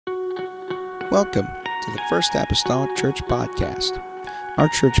Welcome to the First Apostolic Church Podcast. Our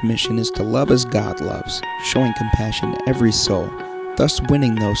church mission is to love as God loves, showing compassion to every soul, thus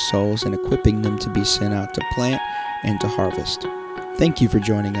winning those souls and equipping them to be sent out to plant and to harvest. Thank you for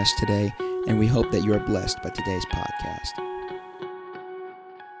joining us today, and we hope that you are blessed by today's podcast.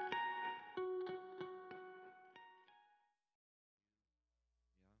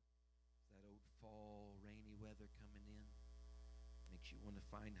 That old fall, rainy weather coming in makes you want to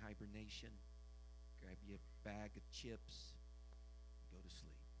find hibernation, grab you a bag of chips, go to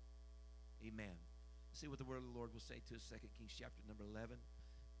sleep. Amen. See what the word of the Lord will say to us, 2 Kings chapter number 11.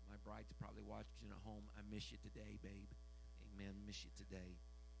 My bride's probably watching at home. I miss you today, babe. Amen. Miss you today.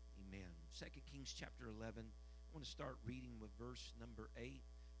 Amen. 2 Kings chapter 11. I want to start reading with verse number 8.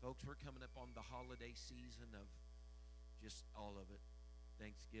 Folks, we're coming up on the holiday season of just all of it.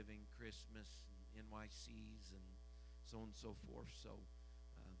 Thanksgiving, Christmas, and NYCs, and so on and so forth. So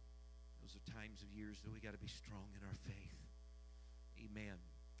those are times of years that we got to be strong in our faith. Amen.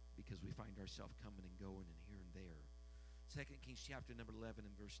 Because we find ourselves coming and going and here and there. 2 Kings chapter number 11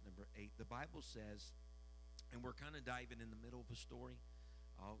 and verse number 8. The Bible says, and we're kind of diving in the middle of a story.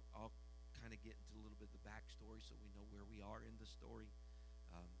 I'll kind of get into a little bit of the backstory so we know where we are in the story.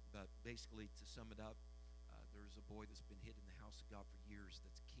 But basically, to sum it up, there's a boy that's been hid in the house of God for years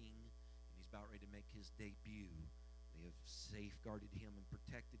that's king, and he's about ready to make his debut. They have safeguarded him and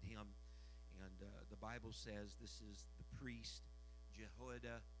protected him. And the Bible says this is the priest,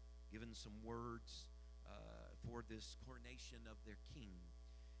 Jehoiada, given some words for this coronation of their king.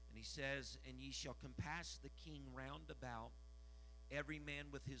 And he says, "And ye shall compass the king round about, every man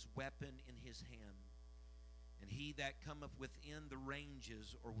with his weapon in his hand. And he that cometh within the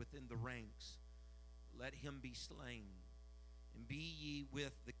ranges or within the ranks, let him be slain. And be ye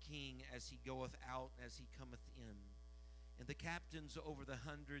with the king as he goeth out, as he cometh in." And the captains over the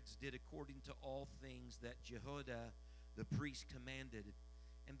hundreds did according to all things that Jehoiada the priest commanded.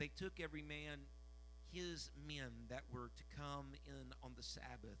 And they took every man his men that were to come in on the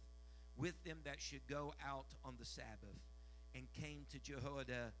Sabbath, with them that should go out on the Sabbath, and came to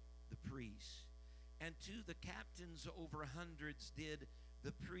Jehoiada the priest. And to the captains over hundreds did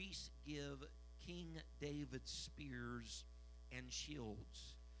the priest give King David's spears and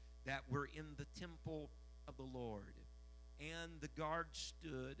shields that were in the temple of the Lord. And the guard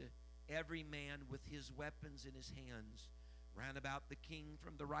stood, every man with his weapons in his hands, round about the king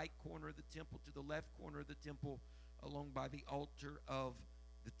from the right corner of the temple to the left corner of the temple, along by the altar of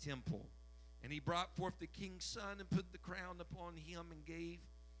the temple. And he brought forth the king's son and put the crown upon him and gave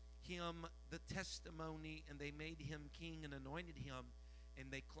him the testimony. And they made him king and anointed him. And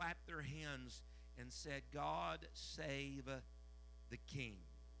they clapped their hands and said, "God save the king."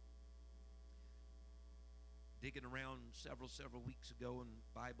 Digging around several weeks ago in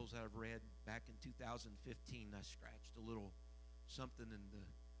Bibles I've read back in 2015, I scratched a little something in the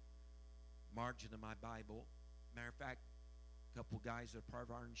margin of my Bible. Matter of fact, a couple guys that are part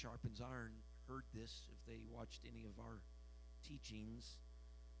of Iron Sharpens Iron heard this if they watched any of our teachings.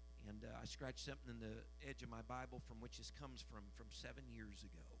 And I scratched something in the edge of my Bible from which this comes from 7 years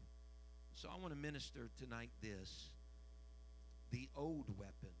ago. So I want to minister tonight this: the old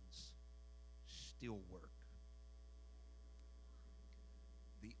weapons still work.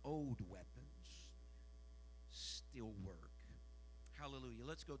 The old weapons still work. Hallelujah.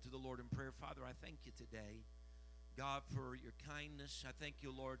 Let's go to the Lord in prayer. Father, I thank you today, God, for your kindness. I thank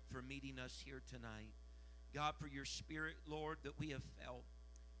you, Lord, for meeting us here tonight. God, for your spirit, Lord, that we have felt.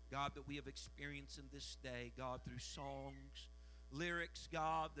 God, that we have experienced in this day, God, through songs, lyrics,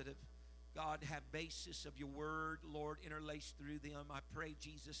 God, that have basis of your word, Lord, interlaced through them. I pray,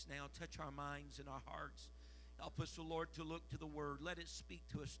 Jesus, now touch our minds and our hearts. Help us, Lord, to look to the word. Let it speak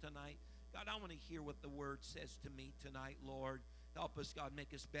to us tonight. God, I want to hear what the word says to me tonight, Lord. Help us, God,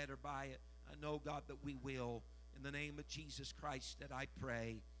 make us better by it. I know, God, that we will. In the name of Jesus Christ that I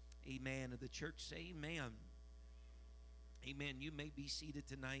pray. Amen. And the church say amen. Amen. You may be seated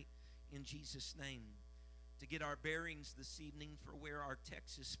tonight in Jesus' name. To get our bearings this evening for where our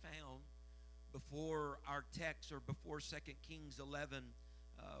text is found, before our text, or before 2 Kings 11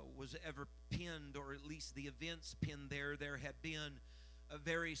 was ever penned, or at least the events penned there had been a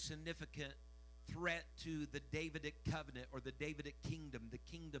very significant threat to the Davidic covenant, or the Davidic kingdom, the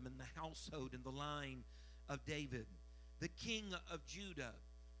kingdom and the household and the line of David. The king of Judah,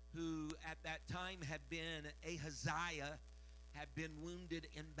 who at that time had been Ahaziah, had been wounded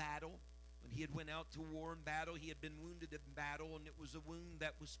in battle. When he had went out to war in battle, he had been wounded in battle, and it was a wound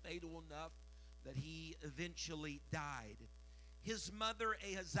that was fatal enough that he eventually died. His mother,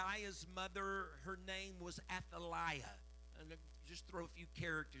 Ahaziah's mother, her name was Athaliah. And just throw a few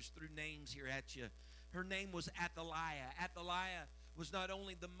characters through names here at you. Her name was Athaliah. Athaliah was not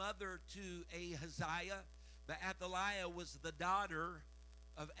only the mother to Ahaziah, but Athaliah was the daughter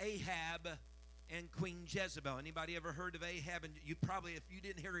of Ahab and Queen Jezebel. Anybody ever heard of Ahab? And you probably, if you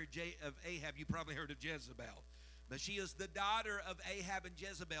didn't hear of Ahab, you probably heard of Jezebel. But she is the daughter of Ahab and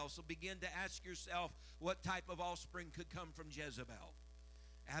Jezebel. So begin to ask yourself what type of offspring could come from Jezebel.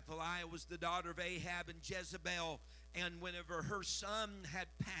 Athaliah was the daughter of Ahab and Jezebel. And whenever her son had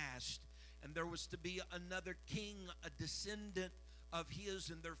passed, and there was to be another king, a descendant of his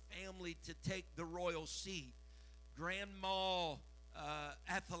and their family to take the royal seat, Grandma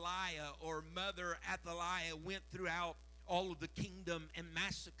Athaliah, or Mother Athaliah, went throughout all of the kingdom and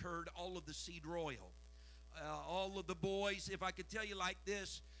massacred all of the seed royal. All of the boys, if I could tell you like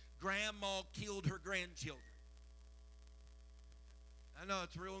this, Grandma killed her grandchildren. I know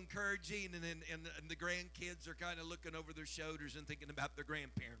it's real encouraging, and the grandkids are kind of looking over their shoulders and thinking about their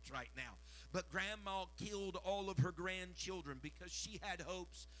grandparents right now. But Grandma killed all of her grandchildren because she had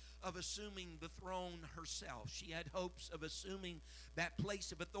hopes of assuming the throne herself. She had hopes of assuming that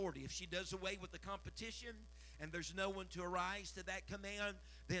place of authority. If she does away with the competition and there's no one to arise to that command,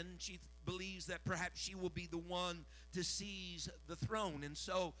 then she believes that perhaps she will be the one to seize the throne. And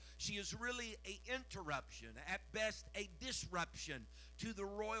so she is really an interruption, at best a disruption to the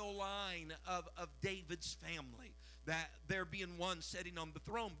royal line of David's family, that there being one sitting on the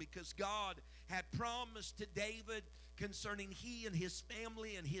throne, because God had promised to David concerning he and his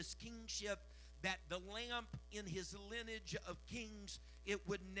family and his kingship that the lamp in his lineage of kings, it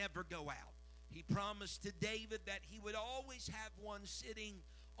would never go out. He promised to David that he would always have one sitting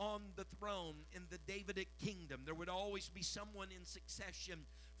on the throne in the Davidic kingdom. There would always be someone in succession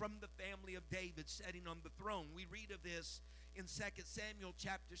from the family of David sitting on the throne. We read of this in 2 Samuel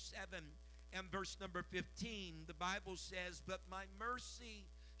chapter 7 and verse number 15. The Bible says, "But my mercy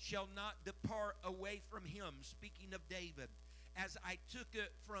shall not depart away from him," speaking of David, "as I took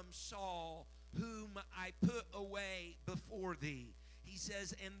it from Saul, whom I put away before thee." He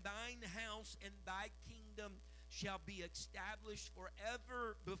says, "And thine house and thy kingdom shall be established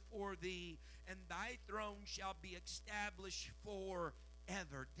forever before thee, and thy throne shall be established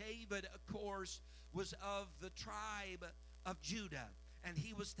forever." David, of course, was of the tribe of Judah, and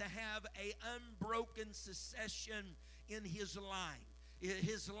he was to have an unbroken succession in his line.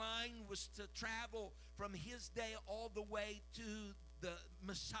 His line was to travel from his day all the way to the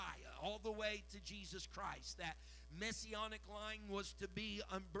Messiah, all the way to Jesus Christ. That messianic line was to be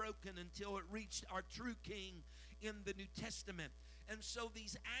unbroken until it reached our true King in the New Testament. And so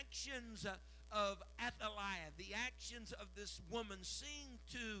these actions of Athaliah, the actions of this woman, seem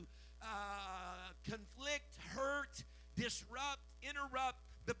to conflict, hurt, disrupt, interrupt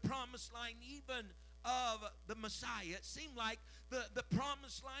the promised line even of the Messiah. It seemed like the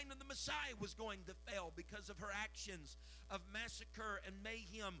promised line of the Messiah was going to fail because of her actions of massacre and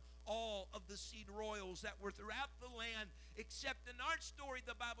mayhem all of the seed royals that were throughout the land, except in our story,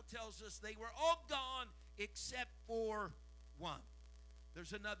 the Bible tells us they were all gone except for one.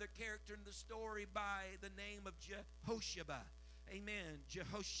 There's another character in the story by the name of Jehosheba. Amen.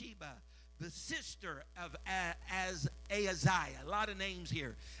 Jehosheba, the sister of Ahaziah. A lot of names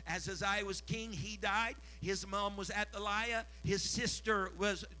here. As Ahaziah was king, he died. His mom was Athaliah. His sister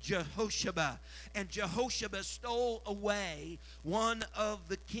was Jehosheba. And Jehosheba stole away one of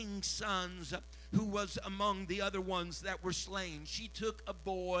the king's sons who was among the other ones that were slain. She took a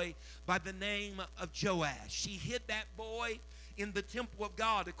boy by the name of Joash. She hid that boy in the temple of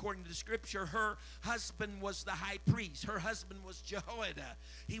God. According to the scripture, her husband was the high priest. Her husband was Jehoiada.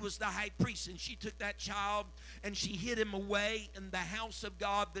 He was the high priest, and she took that child and she hid him away in the house of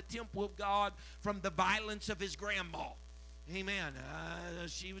God, the temple of God, from the violence of his grandma. Amen.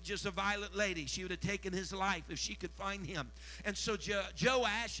 She was just a violent lady. She would have taken his life if she could find him. And so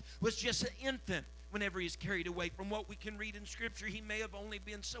Joash was just an infant whenever he's carried away. From what we can read in Scripture, he may have only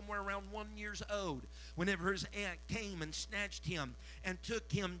been somewhere around 1 year old whenever his aunt came and snatched him and took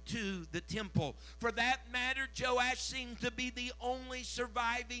him to the temple. For that matter, Joash seemed to be the only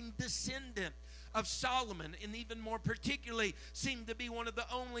surviving descendant of Solomon, and even more particularly seemed to be one of the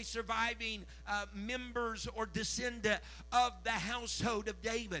only surviving members or descendant of the household of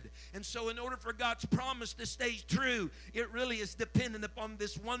David. And so in order for God's promise to stay true, it really is dependent upon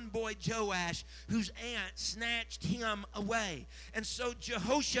this one boy Joash, whose aunt snatched him away. And so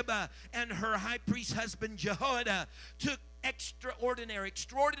Jehosheba and her high priest husband Jehoiada took extraordinary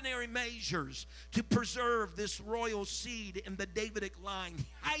measures to preserve this royal seed in the Davidic line,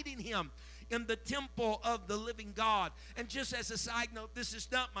 hiding him in the temple of the living God. And just as a side note, this is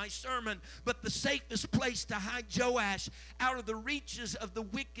not my sermon, but the safest place to hide Joash out of the reaches of the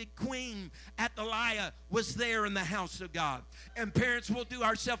wicked queen Athaliah was there in the house of God. And parents, will do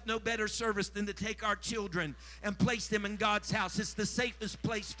ourselves no better service than to take our children and place them in God's house. It's the safest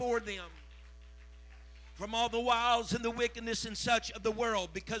place for them from all the wiles and the wickedness and such of the world,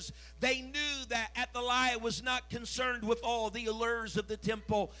 because they knew that Athaliah was not concerned with all the allures of the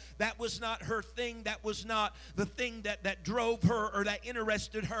temple. That was not her thing. That was not the thing that drove her or that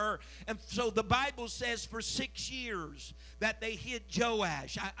interested her. And so the Bible says for 6 years that they hid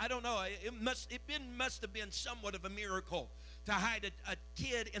Joash. I don't know. It must have been somewhat of a miracle to hide a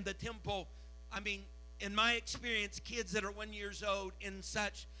kid in the temple. I mean, in my experience, kids that are 1 year old and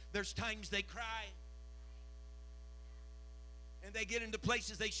such, there's times they cry. And they get into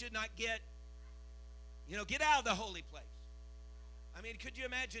places they should not get. You know, get out of the holy place. I mean, could you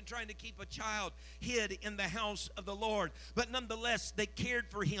imagine trying to keep a child hid in the house of the Lord? But nonetheless, they cared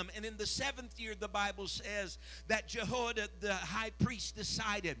for him. And in the 7th year, the Bible says that Jehoiada, the high priest,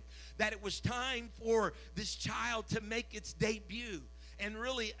 decided that it was time for this child to make its debut. And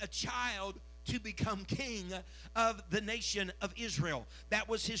really, a child to become king of the nation of Israel. That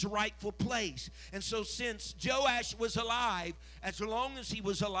was his rightful place. And so since Joash was alive, as long as he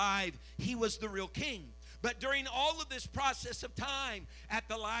was alive, he was the real king. But during all of this process of time,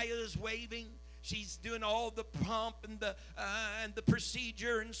 Athaliah is waving. She's doing all the pomp and the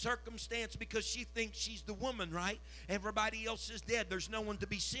procedure and circumstance because she thinks she's the woman, right? Everybody else is dead. There's no one to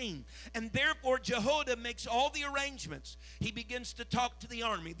be seen. And therefore, Jehoiada makes all the arrangements. He begins to talk to the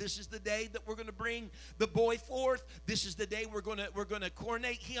army. This is the day that we're going to bring the boy forth. This is the day we're going to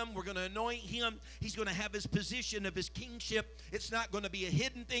coronate him. We're going to anoint him. He's going to have his position of his kingship. It's not going to be a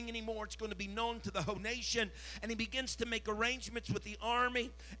hidden thing anymore. It's going to be known to the whole nation. And he begins to make arrangements with the army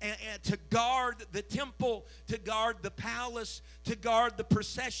and to guard the temple, to guard the palace, to guard the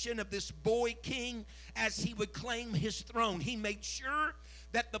procession of this boy king as he would claim his throne. He made sure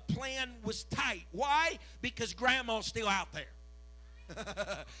that the plan was tight. Why? Because grandma's still out there.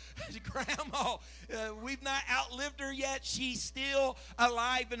 Grandma, we've not outlived her yet. She's still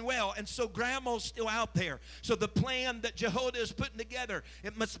alive and well. And so grandma's still out there. So the plan that Jehoiada is putting together,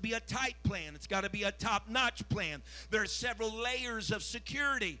 it must be a tight plan. It's got to be a top-notch plan. There are several layers of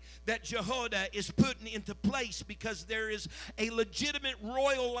security that Jehoiada is putting into place because there is a legitimate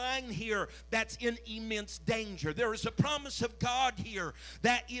royal line here that's in immense danger. There is a promise of God here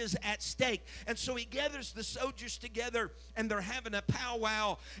that is at stake. And so he gathers the soldiers together, and they're having a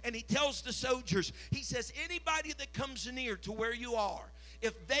powwow, and he tells the soldiers, he says, anybody that comes near to where you are,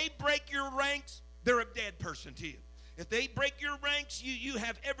 if they break your ranks, they're a dead person to you. If they break your ranks, you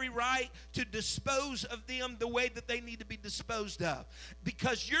have every right to dispose of them the way that they need to be disposed of.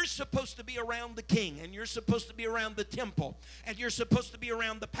 Because you're supposed to be around the king, and you're supposed to be around the temple, and you're supposed to be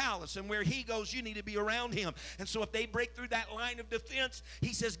around the palace, and where he goes, you need to be around him. And so if they break through that line of defense,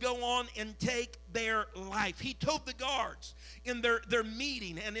 he says, go on and take their life. He told the guards in their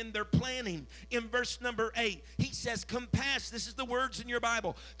meeting and in their planning in verse number 8, he says, compass, this is the words in your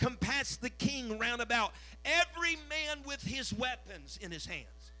Bible, compass the king round about, every man with his weapons in his hands.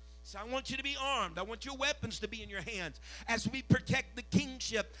 So I want you to be armed. I want your weapons to be in your hands as we protect the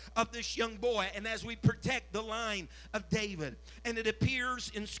kingship of this young boy and as we protect the line of David. And it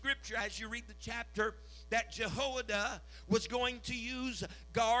appears in Scripture as you read the chapter that Jehoiada was going to use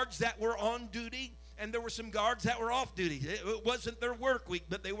guards that were on duty, and there were some guards that were off duty. It wasn't their work week,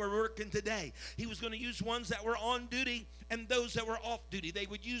 but they were working today. He was going to use ones that were on duty and those that were off duty. They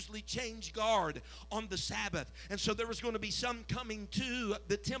would usually change guard on the Sabbath. And so there was going to be some coming to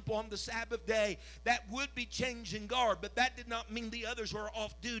the temple on the Sabbath day that would be changing guard, but that did not mean the others were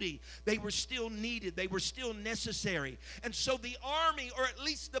off duty. They were still needed. They were still necessary. And so the army, or at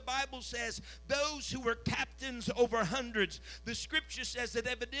least the Bible says, those who were captains over hundreds, the Scripture says that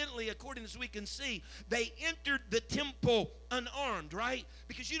evidently, according as we can see, they entered the temple unarmed, right?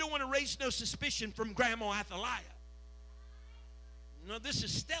 Because you don't want to raise no suspicion from Grandma Athaliah. No, this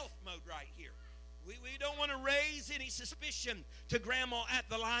is stealth mode right here. We don't want to raise any suspicion to Grandma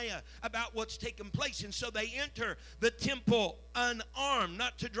Athaliah about what's taking place. And so they enter the temple unarmed,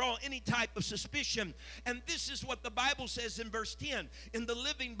 not to draw any type of suspicion. And this is what the Bible says in verse 10. In the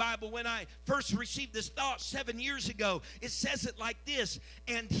Living Bible, when I first received this thought 7 years ago, it says it like this.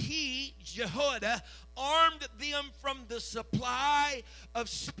 And he, Jehoiada, armed them from the supply of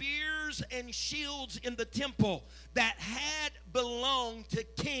spears and shields in the temple that had belonged to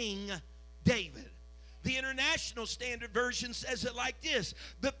King David. The International Standard Version says it like this: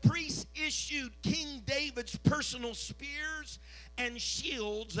 the priests issued King David's personal spears and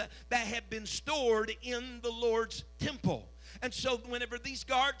shields that had been stored in the Lord's temple. And so whenever these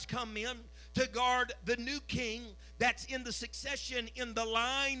guards come in to guard the new king that's in the succession in the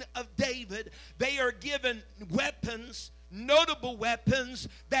line of David, they are given weapons, notable weapons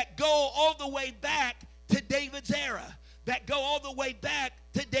that go all the way back to David's era, that go all the way back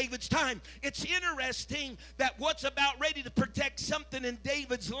to David's time. It's interesting that what's about ready to protect something in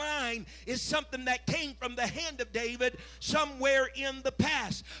David's line is something that came from the hand of David somewhere in the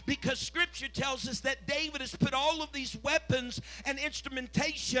past, because Scripture tells us that David has put all of these weapons and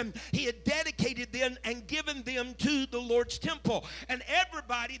instrumentation, he had dedicated them and given them to the Lord's temple. And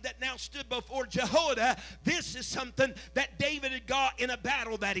everybody that now stood before Jehoiada, this is something that David had got in a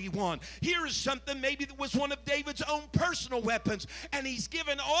battle that he won. Here is something maybe that was one of David's own personal weapons, and he's given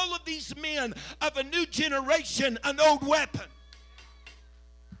all of these men of a new generation an old weapon.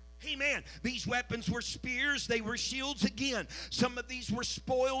 Amen. These weapons were spears. They were shields again. Some of these were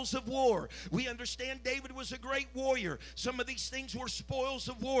spoils of war. We understand David was a great warrior. Some of these things were spoils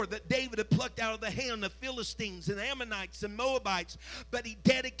of war that David had plucked out of the hand of Philistines and Ammonites and Moabites, but he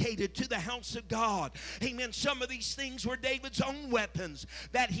dedicated to the house of God. Amen. Some of these things were David's own weapons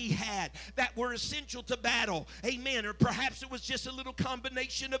that he had that were essential to battle. Amen. Or perhaps it was just a little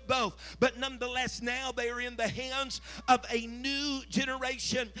combination of both. But nonetheless, now they are in the hands of a new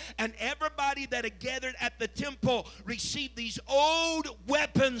generation. And everybody that had gathered at the temple received these old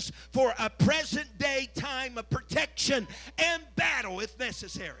weapons for a present day time of protection and battle if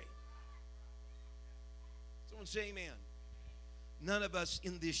necessary. Someone say amen. None of us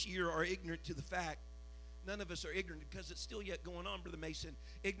in this year are ignorant to the fact, none of us are ignorant, because it's still yet going on, Brother Mason,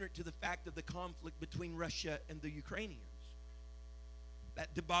 ignorant to the fact of the conflict between Russia and the Ukrainians.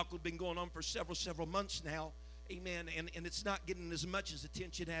 That debacle had been going on for several months now. Amen. And it's not getting as much as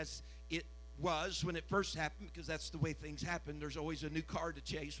attention as it was when it first happened, because that's the way things happen. There's always a new car to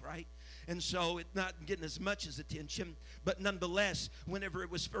chase, right? And so it's not getting as much as attention. But nonetheless, whenever it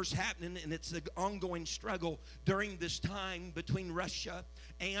was first happening, and it's an ongoing struggle during this time between Russia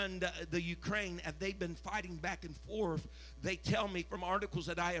and the Ukraine, and they've been fighting back and forth, they tell me from articles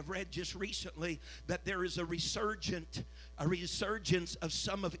that I have read just recently that there is a resurgence of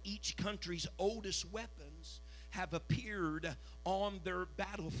some of each country's oldest weapons have appeared on their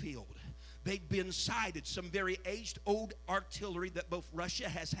battlefield. They've been sighted. Some very aged old artillery that both Russia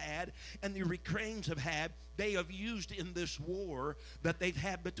has had and the Ukrainians have had, they have used in this war that they've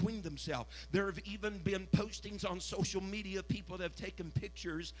had between themselves. There have even been postings on social media, people that have taken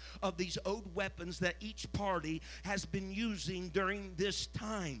pictures of these old weapons that each party has been using during this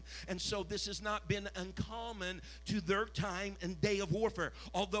time. And so this has not been uncommon to their time and day of warfare.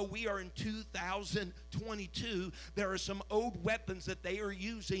 Although we are in 2022, there are some old weapons that they are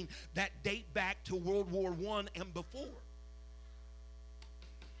using that date back to World War I and before.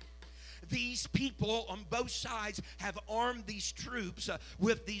 These people on both sides have armed these troops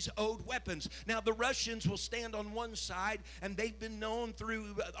with these old weapons. Now, the Russians will stand on one side, and they've been known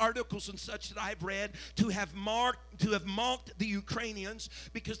through articles and such that I've read to have mocked the Ukrainians,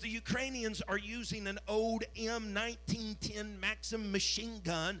 because the Ukrainians are using an old M1910 Maxim machine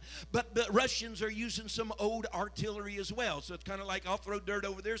gun, but the Russians are using some old artillery as well. So it's kind of like, I'll throw dirt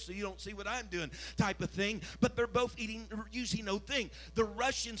over there so you don't see what I'm doing type of thing. But they're both using no thing. The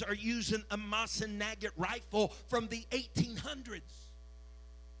Russians are using a Mosin Nagant rifle from the 1800s.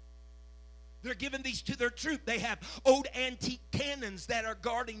 They're giving these to their troop. They have old antique cannons that are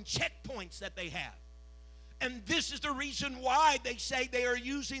guarding checkpoints that they have. And this is the reason why they say they are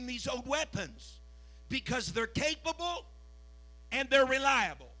using these old weapons, because they're capable and they're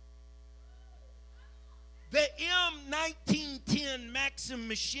reliable. The M1910 Maxim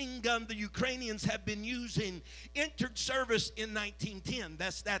machine gun the Ukrainians have been using entered service in 1910.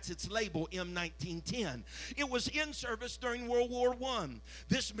 That's its label, M1910. It was in service during World War I.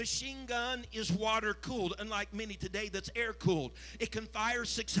 This machine gun is water-cooled, unlike many today that's air-cooled. It can fire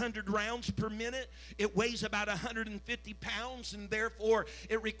 600 rounds per minute. It weighs about 150 pounds, and therefore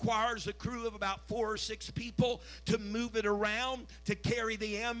it requires a crew of about 4 or 6 people to move it around, to carry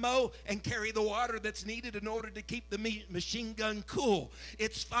the ammo and carry the water that's needed in order to keep the machine gun cool.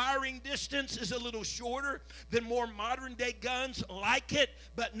 Its firing distance is a little shorter than more modern day guns like it,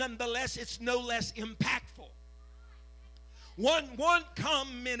 but nonetheless it's no less impactful. One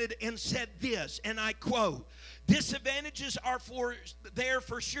commented and said this, and I quote, "Disadvantages are there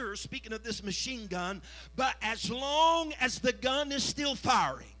for sure," speaking of this machine gun, "but as long as the gun is still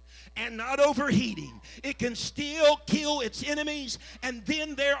firing and not overheating. It can still kill its enemies, and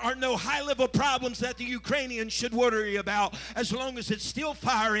then there are no high-level problems that the Ukrainians should worry about. As long as it's still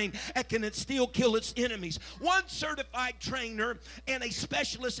firing, and can it still kill its enemies. One certified trainer and a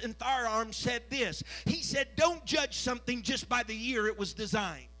specialist in firearms said this. He said, don't judge something just by the year it was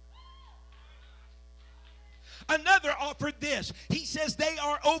designed. Another offered this. He says they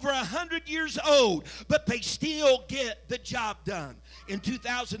are over 100 years old, but they still get the job done. In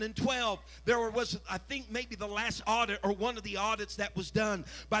 2012, there was, I think, maybe the last audit or one of the audits that was done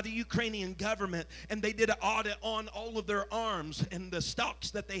by the Ukrainian government, and they did an audit on all of their arms and the stocks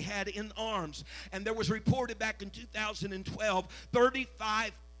that they had in arms. And there was reported back in 2012,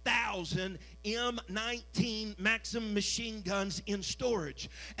 35,000 M19 Maxim machine guns in storage,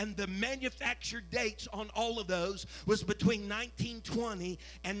 and the manufacture dates on all of those was between 1920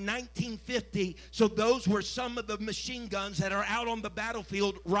 and 1950. So those were some of the machine guns that are out on the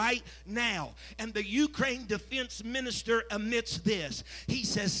battlefield right now. And the Ukraine defense minister admits this. He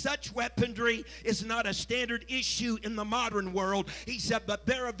says such weaponry is not a standard issue in the modern world. He said, but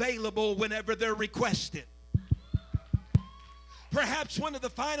they're available whenever they're requested. Perhaps one of the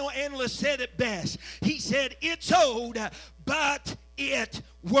final analysts said it best. He said, it's old, but it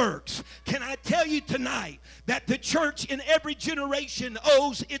works. Can I tell you tonight that the church in every generation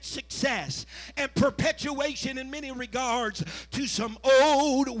owes its success and perpetuation in many regards to some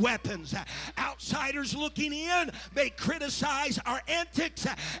old weapons. Outsiders looking in may criticize our antics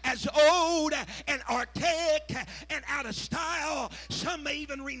as old and archaic and out of style. Some may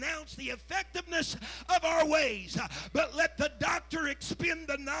even renounce the effectiveness of our ways. But let the doctor expend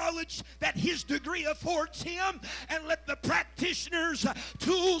the knowledge that his degree affords him, and let the practitioners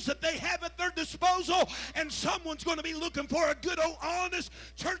tools that they have at their disposal, and someone's going to be looking for a good old honest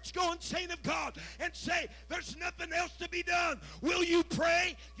church-going saint of God and say, there's nothing else to be done. Will you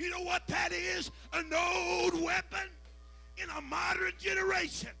pray? You know what that is? An old weapon in a modern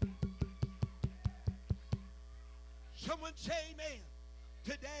generation. Someone say amen.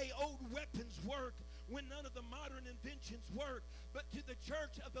 Today, old weapons work when none of the modern inventions work. But to the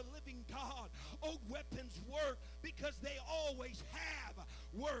church of the living God, old weapons work because they always have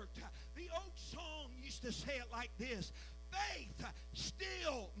worked. The old song used to say it like this. Faith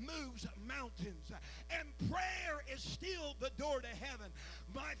still moves mountains, and prayer is still the door to heaven.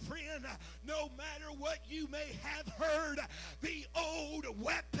 My friend, no matter what you may have heard, the old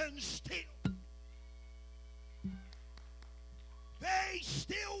weapons still, they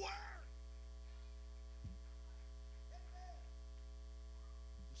still work.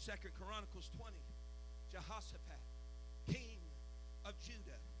 2 Chronicles 20, Jehoshaphat, king of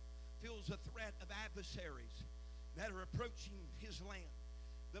Judah, feels a threat of adversaries that are approaching his land.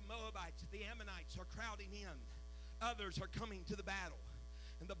 The Moabites, the Ammonites are crowding in. Others are coming to the battle.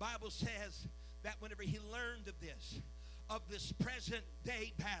 And the Bible says that whenever he learned of this present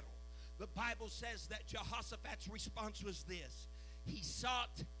day battle, the Bible says that Jehoshaphat's response was this. He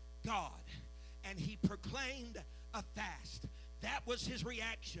sought God and he proclaimed a fast. That was his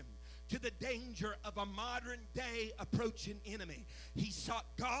reaction to the danger of a modern day approaching enemy. He sought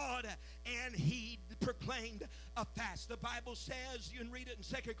God and he proclaimed a fast. The Bible says, you can read it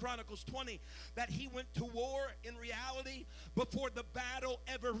in 2 Chronicles 20, that he went to war in reality before the battle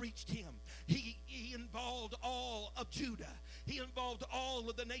ever reached him. He involved all of Judah. He involved all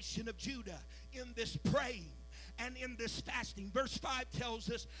of the nation of Judah in this praying and in this fasting. Verse 5 tells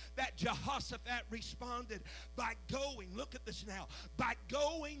us that Jehoshaphat responded by going, look at this now, by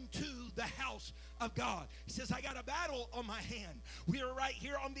going to the house of God. He says, I got a battle on my hand. We are right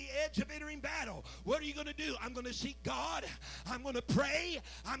here on the edge of entering battle. What are you going to do? I'm going to seek God. I'm going to pray.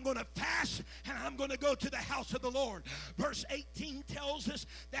 I'm going to fast. And I'm going to go to the house of the Lord. Verse 18 tells us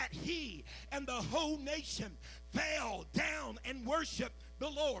that he and the whole nation fell down and worshiped the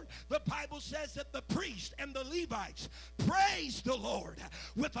Lord. The Bible says that the priests and the Levites praised the Lord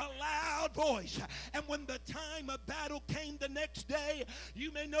with a loud voice. And when the time of battle came the next day,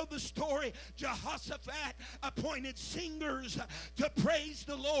 you may know the story, Jehoshaphat appointed singers to praise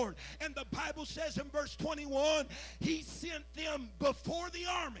the Lord. And the Bible says in verse 21, he sent them before the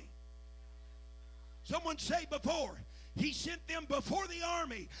army. Someone say before. He sent them before the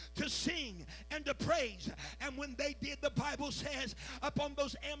army to sing and to praise. And when they did, the Bible says, upon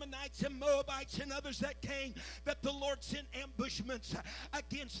those Ammonites and Moabites and others that came, that the Lord sent ambushments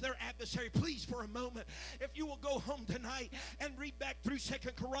against their adversary. Please, for a moment, if you will go home tonight and read back through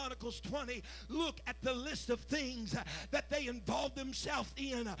 2 Chronicles 20, look at the list of things that they involved themselves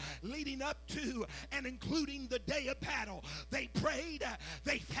in leading up to and including the day of battle. They prayed,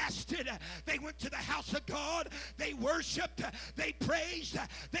 they fasted, They went to the house of God. They worshiped. They praised.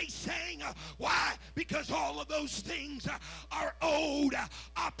 They sang. Why? Because all of those things are old,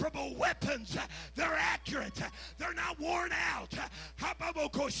 operable weapons. They're accurate. They're not worn out.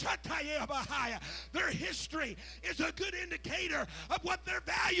 Their history is a good indicator of what their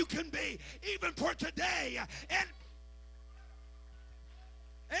value can be, even for today. And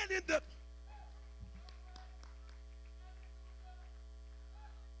in the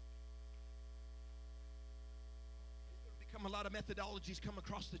a lot of methodologies come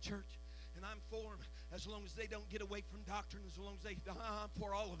across the church, and I'm for them as long as they don't get away from doctrine, as long as I'm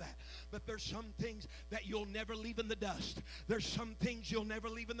for all of that. But there's some things that you'll never leave in the dust. There's some things you'll never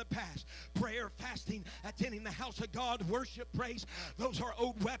leave in the past. Prayer, fasting, attending the house of God, worship, praise, those are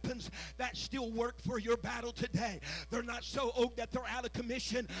old weapons that still work for your battle today. They're not so old that they're out of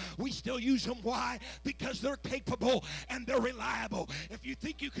commission. We still use them. Why? Because they're capable and they're reliable. If you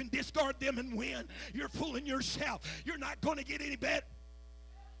think you can discard them and win, you're fooling yourself. You're not going to get any better.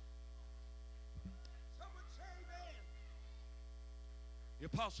 The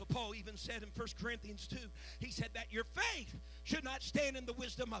Apostle Paul even said in 1 Corinthians 2, he said that your faith should not stand in the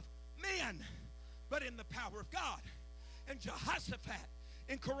wisdom of men, but in the power of God. And Jehoshaphat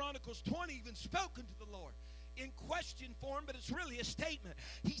in Chronicles 20 even spoken to the Lord in question form, but it's really a statement.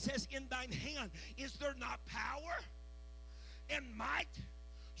 He says, in thine hand is there not power and might,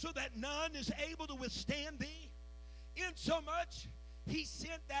 so that none is able to withstand thee? Insomuch he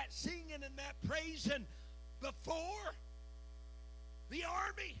sent that singing and that praising before the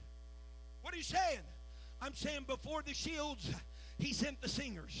army. What are you saying? I'm saying before the shields, he sent the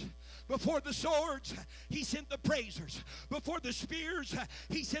singers. Before the swords, he sent the praisers. Before the spears,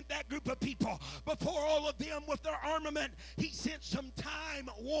 he sent that group of people. Before all of them with their armament, he sent some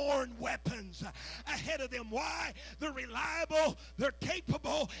time-worn weapons ahead of them. Why? They're reliable. They're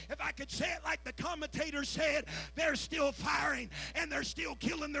capable. If I could say it like the commentator said, they're still firing and they're still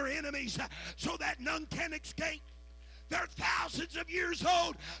killing their enemies so that none can escape. They're thousands of years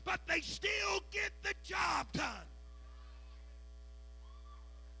old, but they still get the job done.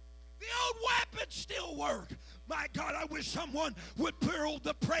 The old weapons still work. My God, I wish someone would pull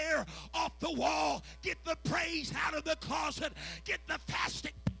the prayer off the wall, get the praise out of the closet, get the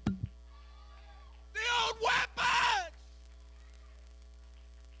fasting. The old weapons.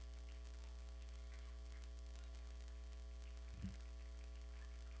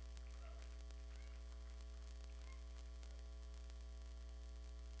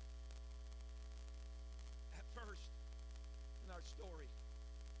 Story,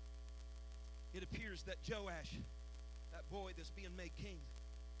 it appears that Joash, that boy that's being made king,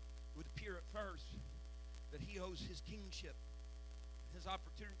 would appear at first that he owes his kingship, his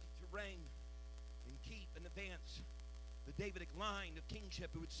opportunity to reign and keep and advance the Davidic line of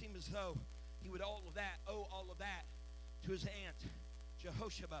kingship. It would seem as though he would owe all of that to his aunt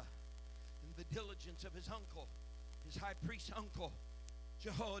Jehosheba and the diligence of his uncle, his high priest uncle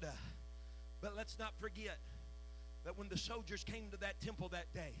Jehoiada. But let's not forget that when the soldiers came to that temple that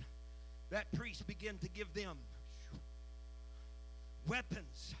day, that priest began to give them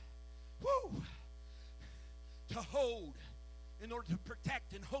weapons to hold in order to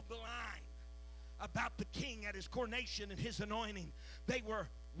protect and hold the line about the king at his coronation and his anointing. They were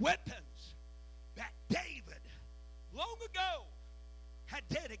weapons that David long ago had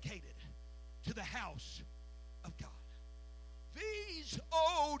dedicated to the house of God. These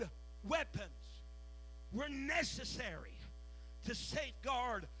old weapons were necessary to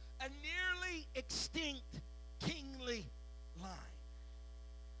safeguard a nearly extinct kingly line.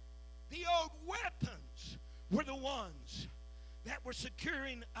 The old weapons were the ones that were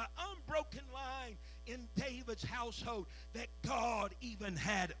securing an unbroken line in David's household that God even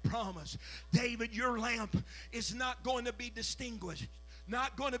had promised. David, your lamp is not going to be distinguished,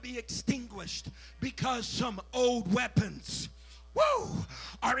 not going to be extinguished because some old weapons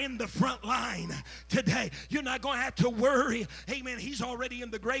are in the front line today. You're not going to have to worry. Amen. He's already in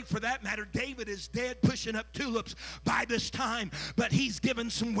the grave for that matter. David is dead, pushing up tulips by this time. But he's given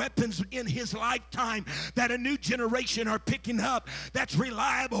some weapons in his lifetime that a new generation are picking up that's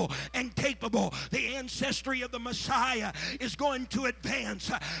reliable and capable. The ancestry of the Messiah is going to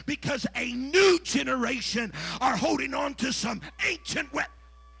advance because a new generation are holding on to some ancient weapons.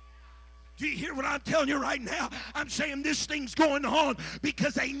 Do you hear what I'm telling you right now? I'm saying this thing's going on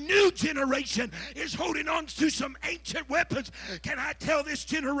because a new generation is holding on to some ancient weapons. Can I tell this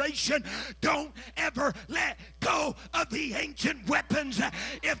generation, don't ever let go of the ancient weapons.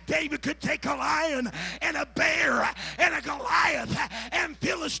 If David could take a lion and a bear and a Goliath and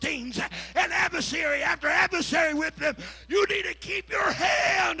Philistines and adversary after adversary with them, you need to keep your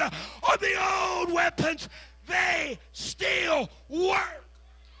hand on the old weapons. They still work.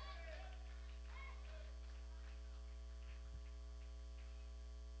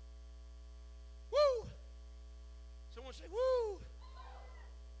 Woo! Someone say, woo!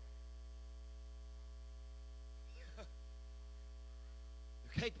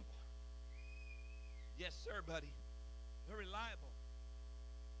 They're capable. Yes, sir, buddy. They're reliable.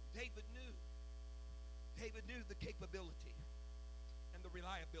 David knew the capability and the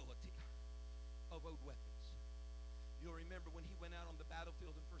reliability of old weapons. You'll remember when he went out on the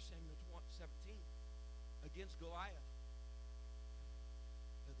battlefield in 1 Samuel 17 against Goliath,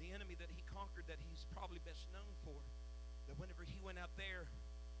 the enemy that he conquered, that he's probably best known for, that whenever he went out there,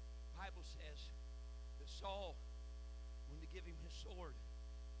 the Bible says that Saul wanted to give him his sword,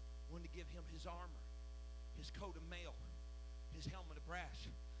 wanted to give him his armor, his coat of mail, his helmet of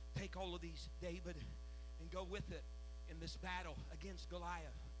brass. Take all of these, David, and go with it in this battle against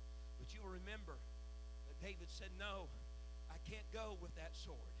Goliath. But you will remember that David said, no, I can't go with that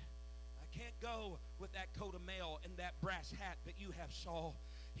sword. I can't go with that coat of mail and that brass hat that you have, Saul.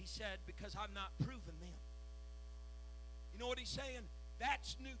 He said, because I've not proven them. You know what he's saying?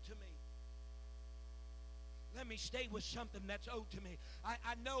 That's new to me. Let me stay with something that's owed to me.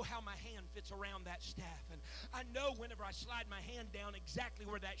 I know how my hand fits around that staff. And I know whenever I slide my hand down exactly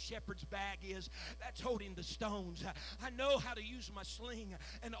where that shepherd's bag is, that's holding the stones. I know how to use my sling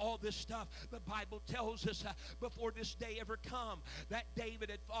and all this stuff. The Bible tells us before this day ever come that David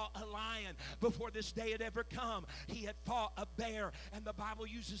had fought a lion. Before this day had ever come, he had fought a bear. And the Bible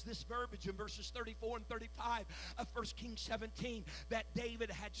uses this verbiage in verses 34 and 35 of 1 Kings 17 that David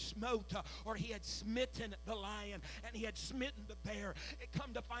had smote or he had smitten the lion and he had smitten the bear. It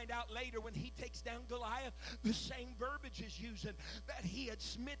come to find out later when he takes down Goliath, the same verbiage is using, that he had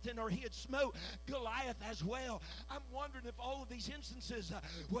smitten or he had smote Goliath as well. I'm wondering if all of these instances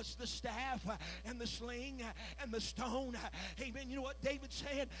was the staff and the sling and the stone. Amen. You know what David's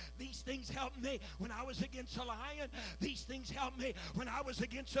saying? These things helped me when I was against a lion. These things helped me when I was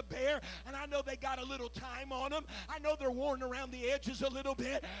against a bear. And I know they got a little time on them. I know they're worn around the edges a little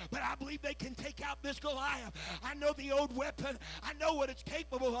bit, but I believe they can take out this Goliath. I know the old weapon. I know what it's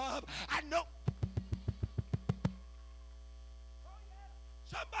capable of. I know.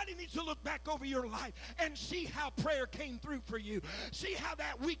 Somebody needs to look back over your life and see how prayer came through for you. See how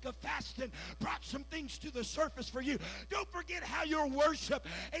that week of fasting brought some things to the surface for you. Don't forget how your worship,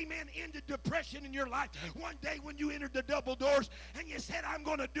 amen, ended depression in your life. One day when you entered the double doors and you said, I'm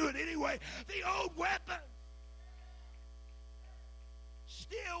going to do it anyway. The old weapon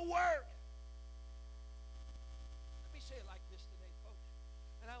still works. Say it like this today, folks,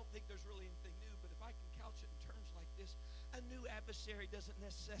 and I don't think there's really anything new, but if I can couch it in terms like this, a new adversary doesn't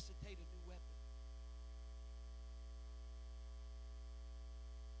necessitate a new weapon.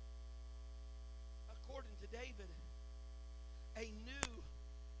 According to David, a new,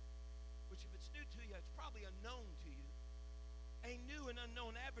 which if it's new to you, it's probably unknown to you, a new and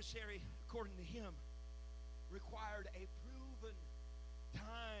unknown adversary, according to him, required a proven,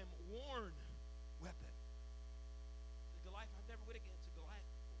 time-worn weapon. I've never went against a Goliath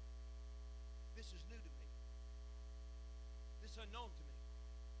before. This is new to me. This is unknown to me.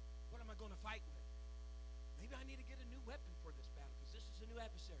 What am I going to fight with? Maybe I need to get a new weapon for this battle because this is a new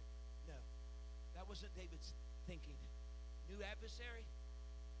adversary. No, that wasn't David's thinking. New adversary,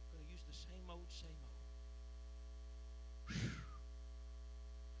 I'm going to use the same old, same old.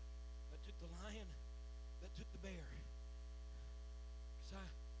 That took the lion, that took the bear.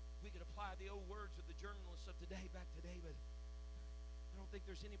 We could apply the old words of the journalists of today back to David. I don't think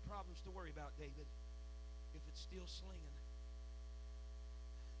there's any problems to worry about, David, if it's still slinging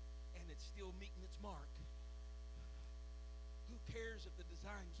and it's still meeting its mark. Who cares if the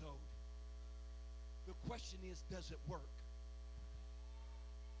design's old? The question is, does it work?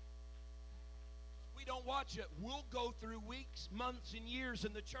 We don't watch it. We'll go through weeks, months, and years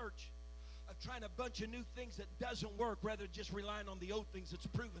in the church of trying a bunch of new things that doesn't work rather than just relying on the old things that's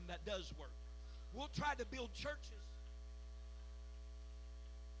proven that does work. We'll try to build churches.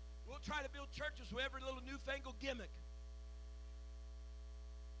 We'll try to build churches with every little newfangled gimmick.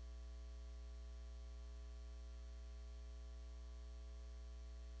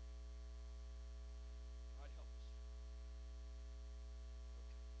 God help us. Okay.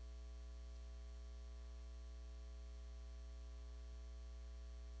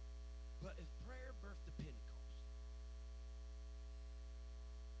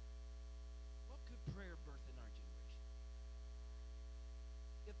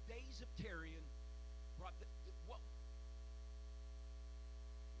 of Tarian brought what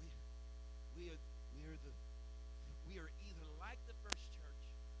we are either like the first church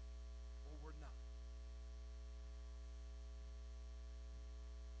or we're not.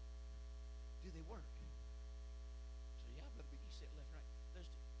 Do they work? So yeah, Brother Big E said left, right. Those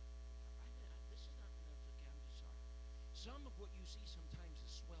two. This is not enough. Okay, I'm just sorry. Some of what you see sometimes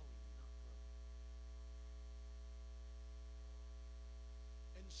is swelling, not growth.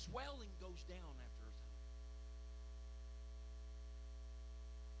 And swelling goes down after a time.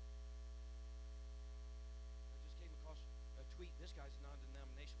 A tweet. This guy's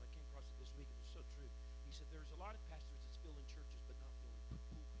non-denominational. I came across it this week. It was so true. He said there's a lot of pastors that's filling churches but not filling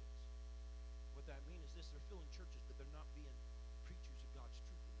pulpits. What that means is this: they're filling churches but they're not being preachers of God's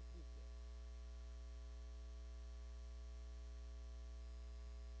truth in the pulpit.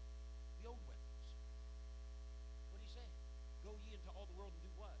 The old weapons. What did he say? Go ye into all the world and do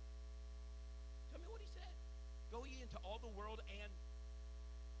what? Tell me what he said. Go ye into all the world and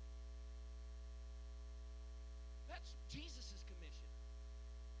that's Jesus' commission.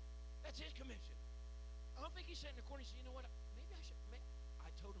 That's his commission. I don't think he sat in the corner and said, you know what, maybe I should. I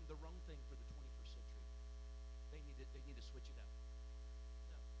told him the wrong thing for the 21st century. They need to switch it up.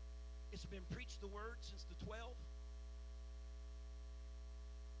 No. It's been preached the word since the 12.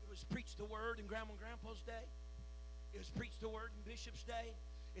 It was preached the word in Grandma and Grandpa's day. It was preached the word in Bishop's day.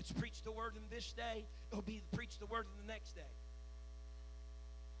 It's preached the word in this day. It'll be preached the word in the next day.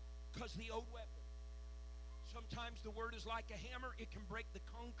 Because the old weapon. Sometimes the word is like a hammer. It can break the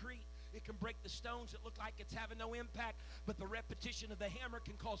concrete. It can break the stones that look like it's having no impact. But the repetition of the hammer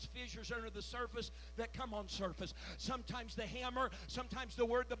can cause fissures under the surface that come on surface. Sometimes the hammer, sometimes the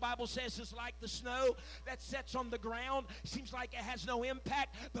word the Bible says is like the snow that sets on the ground. Seems like it has no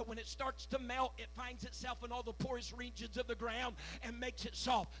impact. But when it starts to melt, it finds itself in all the porous regions of the ground and makes it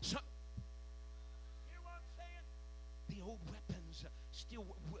soft. So, hear what I'm saying? The old weapons still...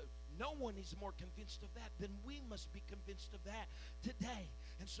 No one is more convinced of that than we must be convinced of that today.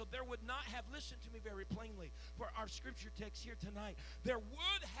 And so there would not have, listen to me very plainly, for our scripture text here tonight, there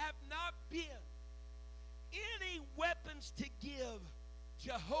would have not been any weapons to give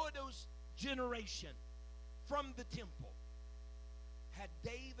Jehoiada's generation from the temple had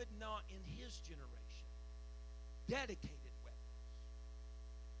David not in his generation dedicated weapons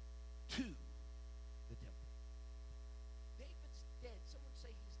to the temple. David's dead. Someone say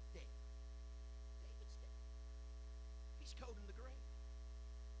he's dead. David's dead. He's cold in the grave.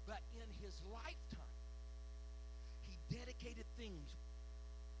 But in his lifetime, he dedicated things,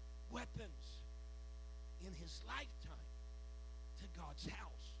 weapons, in his lifetime to God's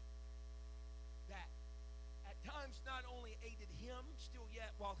house that at times not only aided him still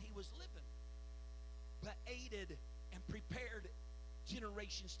yet while he was living, but aided and prepared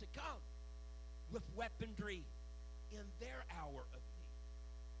generations to come with weaponry in their hour of need.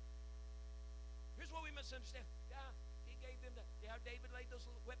 Here's what we must understand. Yeah, he gave them David laid those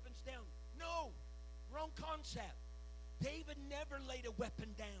weapons down. No, wrong concept. David never laid a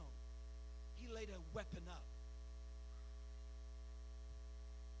weapon down. He laid a weapon up.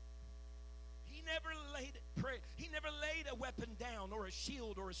 He never laid a weapon down or a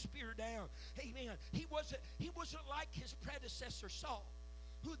shield or a spear down. Amen. He wasn't like his predecessor Saul,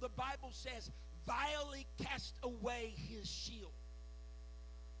 who the Bible says vilely cast away his shield.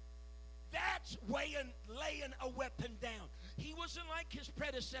 That's laying a weapon down. He wasn't like his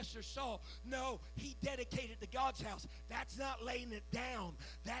predecessor Saul. No, he dedicated to God's house. That's not laying it down.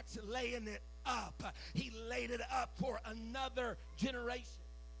 That's laying it up. He laid it up for another generation.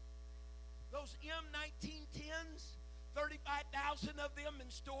 Those M1910s, 35,000 of them in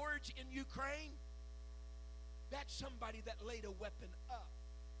storage in Ukraine, that's somebody that laid a weapon up.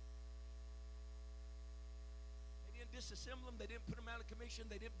 They didn't disassemble them. They didn't put them out of commission.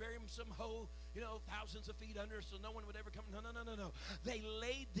 They didn't bury them some hole, thousands of feet under so no one would ever come. No. They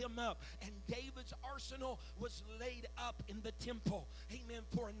laid them up. And David's arsenal was laid up in the temple. Amen.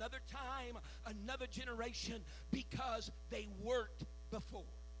 For another time, another generation, because they worked before.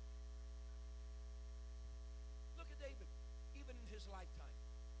 David, even in his lifetime,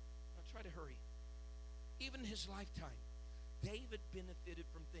 I'll try to hurry. Even in his lifetime, David benefited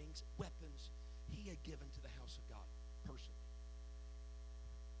from things, weapons he had given to the house of God personally.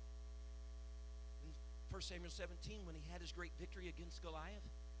 In 1 Samuel 17, when he had his great victory against Goliath,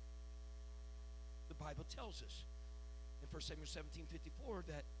 the Bible tells us in 1 Samuel 17:54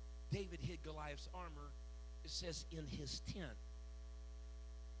 that David hid Goliath's armor, it says, in his tent.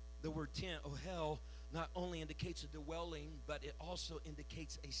 The word tent, ohel, not only indicates a dwelling, but it also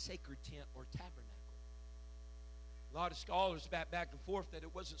indicates a sacred tent or tabernacle. A lot of scholars back and forth that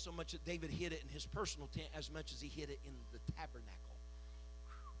it wasn't so much that David hid it in his personal tent as much as he hid it in the tabernacle,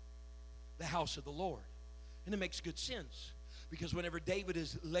 the house of the Lord. And it makes good sense, because whenever David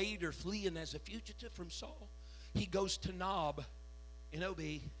is later fleeing as a fugitive from Saul, he goes to Nob,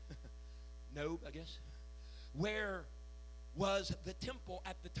 N-O-B, Nob, I guess, where was the temple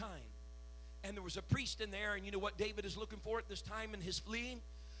at the time. And there was a priest in there, and you know what David is looking for at this time in his fleeing?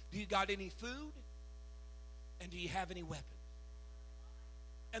 Do you got any food? And do you have any weapons?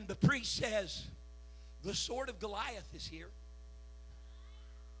 And the priest says, the sword of Goliath is here.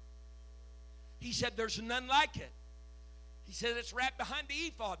 He said, there's none like it. He said, it's wrapped behind the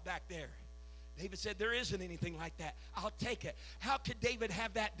ephod back there. David said, there isn't anything like that. I'll take it. How could David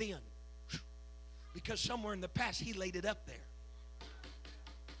have that then? Because somewhere in the past he laid it up there.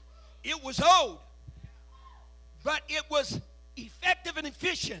 It was old, but it was effective and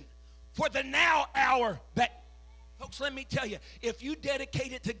efficient for the now hour that. Folks, let me tell you, if you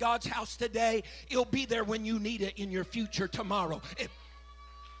dedicate it to God's house today, it'll be there when you need it in your future tomorrow. It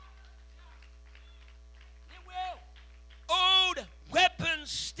will. Old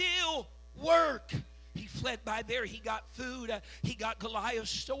weapons still work. He fled by there. He got food. He got Goliath's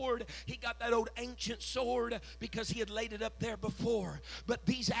sword. He got that old ancient sword because he had laid it up there before. But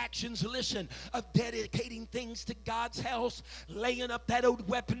these actions, listen, of dedicating things to God's house, laying up that old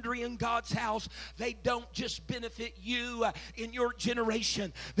weaponry in God's house, they don't just benefit you in your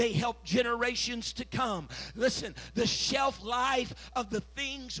generation. They help generations to come. Listen, the shelf life of the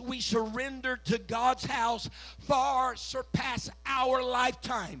things we surrender to God's house far surpass our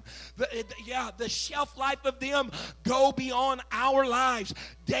lifetime. The shelf life of them go beyond our lives.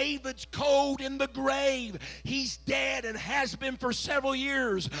 David's cold in the grave. He's dead and has been for several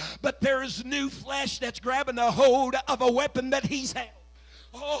years. But there is new flesh that's grabbing a hold of a weapon that he's held.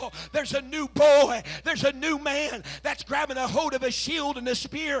 Oh, there's a new boy. There's a new man that's grabbing a hold of a shield and a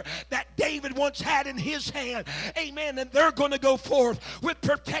spear that David once had in his hand. Amen. And they're going to go forth with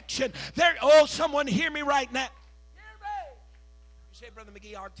protection. Someone hear me right now. Hear me. You say, Brother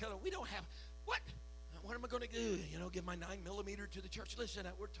McGee, artillery. We don't have. What am I going to do? Give my 9mm to the church? Listen,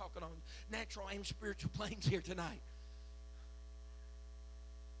 we're talking on natural and spiritual planes here tonight.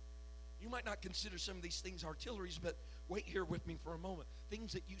 You might not consider some of these things artilleries, but wait here with me for a moment.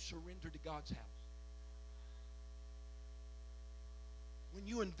 Things that you surrender to God's house. When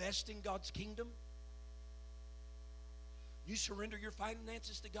you invest in God's kingdom, you surrender your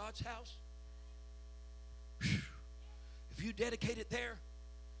finances to God's house. If you dedicate it there,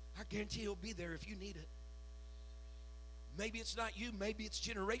 I guarantee it'll be there if you need it. Maybe it's not you. Maybe it's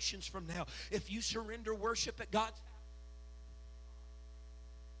generations from now. If you surrender worship at God's house,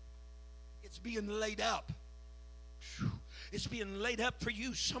 it's being laid up. It's being laid up for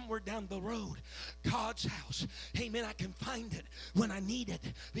you somewhere down the road. God's house. Amen. I can find it when I need it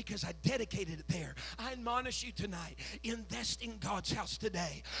because I dedicated it there. I admonish you tonight, invest in God's house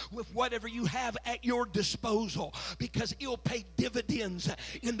today with whatever you have at your disposal, because it'll pay dividends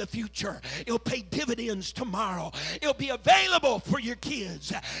in the future. It'll pay dividends tomorrow. It'll be available for your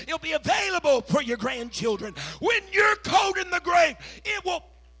kids. It'll be available for your grandchildren. When you're cold in the grave, it will.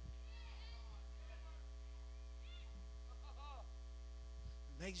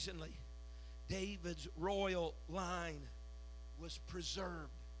 Amazingly, David's royal line was preserved.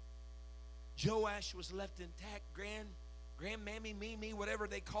 Joash was left intact. Grandmammy, Mimi, whatever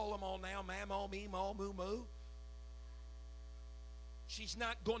they call them all now, Mamaw, Meemaw, Moo Moo. She's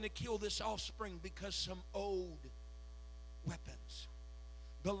not going to kill this offspring because some old weapons.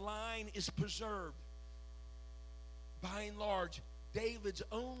 The line is preserved. By and large, David's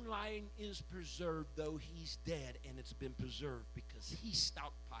own line is preserved, though he's dead, and it's been preserved because he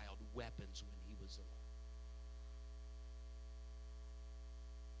stockpiled weapons when he was alive.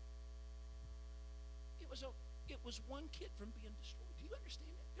 It was one kid from being destroyed. Do you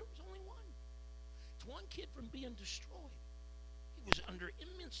understand that? There was only one. It's one kid from being destroyed. He was under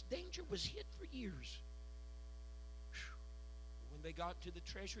immense danger, was hid for years. When they got to the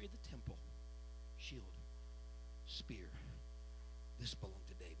treasury of the temple, shield, spear, this belonged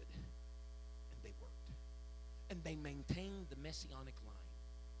to David. And they worked. And they maintained the messianic line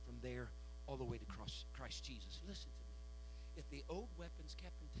from there all the way to Christ Jesus. Listen to me. If the old weapons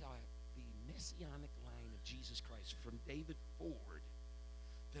kept intact, the messianic line of Jesus Christ from David forward,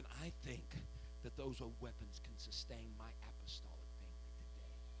 then I think that those old weapons can sustain my apostolic family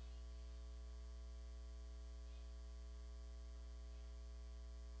today.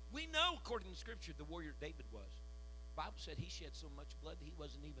 We know, according to Scripture, the warrior David was. The Bible said he shed so much blood that he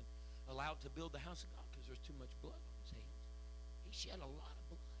wasn't even allowed to build the house of God because there's too much blood on his hands. He shed a lot of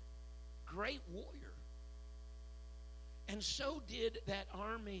blood. Great warrior. And so did that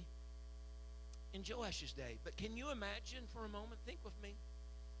army in Joash's day. But can you imagine for a moment? Think with me.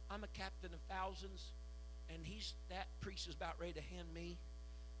 I'm a captain of thousands, and that priest is about ready to hand me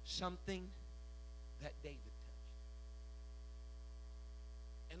something that David touched.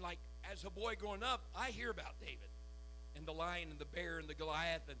 And like as a boy growing up, I hear about David and the lion and the bear and the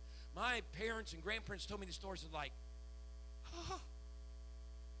Goliath, and my parents and grandparents told me these stories of like, oh,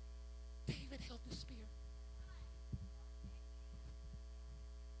 David held the spear.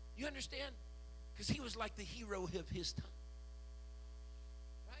 You understand? Because he was like the hero of his time.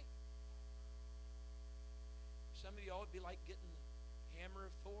 Right? Some of y'all would be like getting the hammer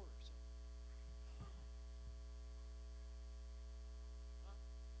of Thor or something.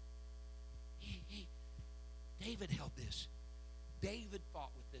 David held this. David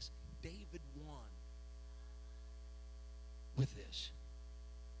fought with this. David won with this.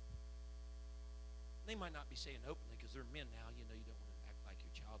 They might not be saying openly because they're men now. You know, you don't want to act like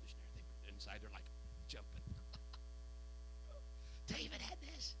you're childish and everything. But inside they're like jumping. David had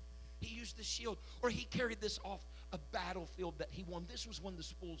this. He used the shield. Or he carried this off a battlefield that he won. This was one of the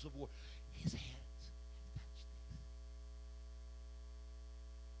spoils of war. His hands touched this.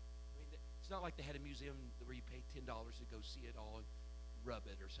 I mean, it's not like they had a museum where you pay $10 to go see it all and rub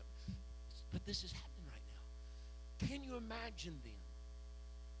it or something. But this is happening right now. Can you imagine then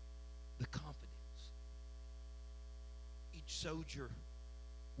the confidence each soldier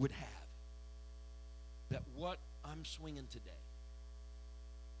would have that what I'm swinging today,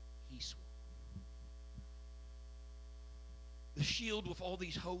 he swung. The shield with all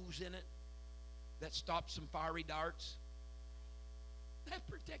these holes in it that stopped some fiery darts, that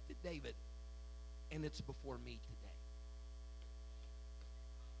protected David. And it's before me today.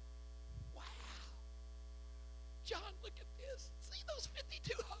 Wow. John, look at this. See those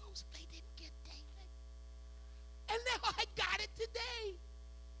 52 holes? They didn't get David. And now I got it today.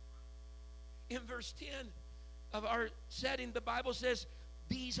 In verse 10 of our setting, the Bible says,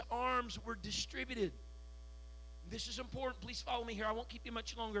 these arms were distributed. This is important. Please follow me here. I won't keep you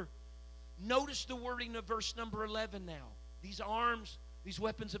much longer. Notice the wording of verse number 11 now. These arms, these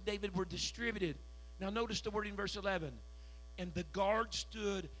weapons of David were distributed. Now notice the wording in verse 11. And the guard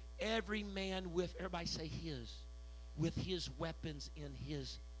stood, every man with, everybody say his, with his weapons in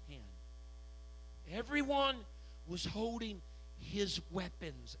his hand. Everyone was holding his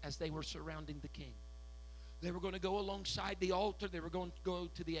weapons as they were surrounding the king. They were going to go alongside the altar. They were going to go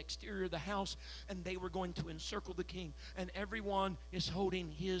to the exterior of the house, and they were going to encircle the king. And everyone is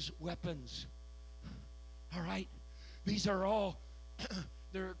holding his weapons. All right? These are all,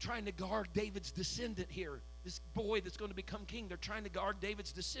 they're trying to guard David's descendant here. This boy that's going to become king, they're trying to guard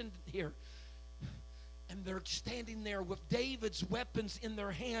David's descendant here. And they're standing there with David's weapons in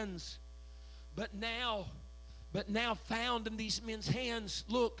their hands. But now found in these men's hands,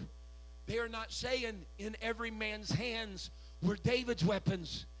 look, they are not saying in every man's hands were David's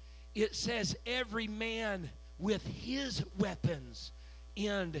weapons. It says every man with his weapons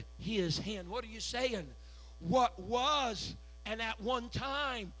in his hand. What are you saying? What was and at one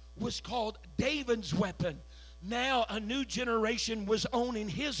time was called David's weapon, now a new generation was owning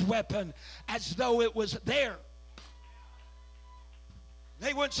his weapon as though it was there.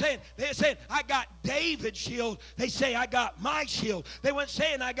 They weren't saying, I got David's shield. They say, I got my shield. They weren't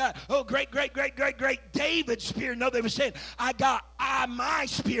saying, I got, great David's spear. No, they were saying, I got my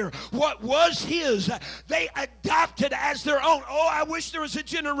spear. What was his, they adopted as their own. Oh, I wish there was a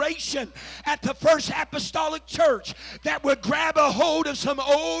generation at the First Apostolic Church that would grab a hold of some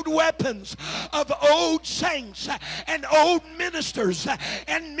old weapons of old saints and old ministers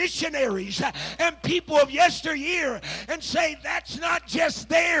and missionaries and people of yesteryear and say, that's not just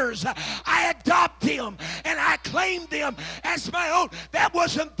theirs. I adopt them and I claim them as my own. That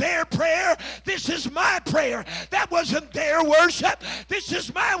wasn't their prayer. This is my prayer. That wasn't their worship. This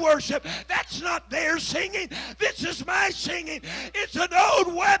is my worship. That's not their singing. This is my singing. It's an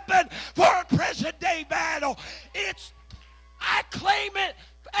old weapon for a present day battle. I claim it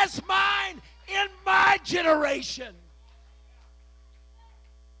as mine in my generation.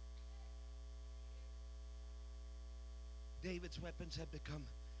 David's weapons have become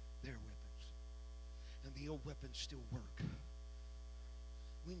their weapons. And the old weapons still work.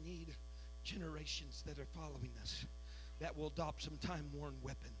 We need generations that are following us that will adopt some time-worn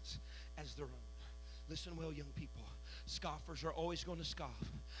weapons as their own. Listen well, young people. Scoffers are always going to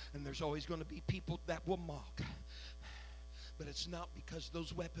scoff. And there's always going to be people that will mock. But it's not because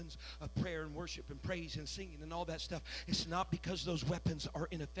those weapons of prayer and worship and praise and singing and all that stuff, it's not because those weapons are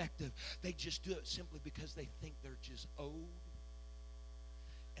ineffective. They just do it simply because they think they're just old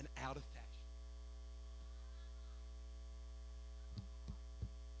and out of fashion.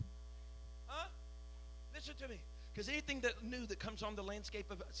 Because anything that new that comes on the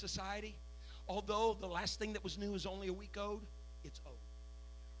landscape of society, although the last thing that was new is only a week old, it's old.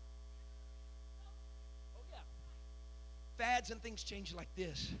 Oh, yeah. Fads and things change like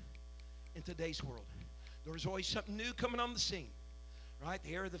this in today's world. There's always something new coming on the scene. Right?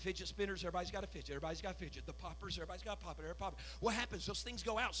 The era of the fidget spinners, everybody's got a fidget. Everybody's got a fidget. The poppers, everybody's got a popper. What happens? Those things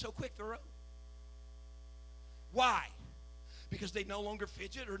go out so quick, they're old. Why? Because they no longer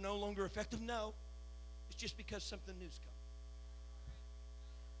fidget or no longer effective? No. It's just because something new's come.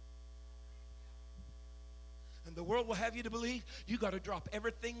 And the world will have you to believe you got to drop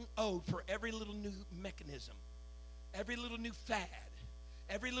everything old for every little new mechanism, every little new fad,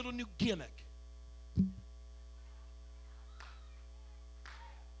 every little new gimmick.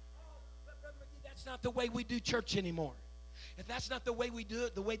 That's not the way we do church anymore. If that's not the way we do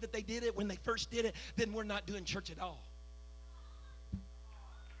it, the way that they did it when they first did it, then we're not doing church at all.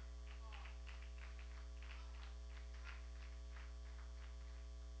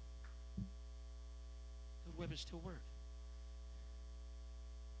 The weapon still work.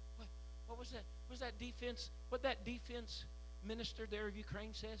 What was that? What was that defense? What that defense minister there of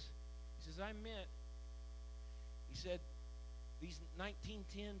Ukraine says? He says, I meant. He said, these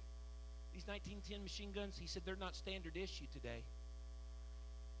 1910 machine guns, he said, they're not standard issue today,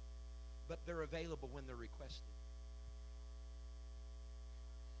 but they're available when they're requested.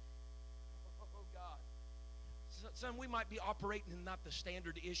 Oh, God. Son, we might be operating in not the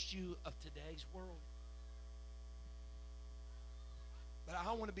standard issue of today's world. But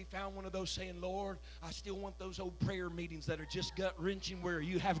I want to be found one of those saying, Lord, I still want those old prayer meetings that are just gut-wrenching where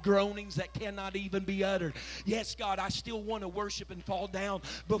you have groanings that cannot even be uttered. Yes, God, I still want to worship and fall down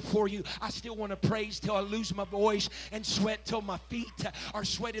before you. I still want to praise till I lose my voice and sweat till my feet are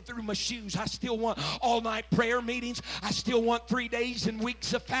sweated through my shoes. I still want all-night prayer meetings. I still want 3 days and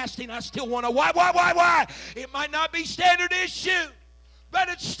weeks of fasting. I still want to why? It might not be standard issue, but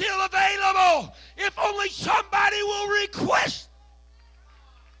it's still available if only somebody will request.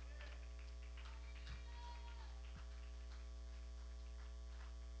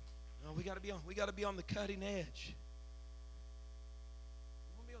 We got to be on the cutting edge.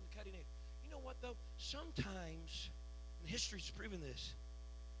 We want to be on the cutting edge. You know what though? Sometimes, and history's proven this,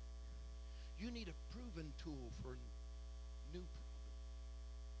 you need a proven tool for a new problem.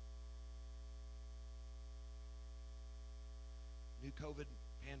 New COVID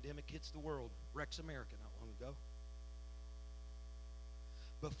pandemic hits the world, wrecks America not long ago.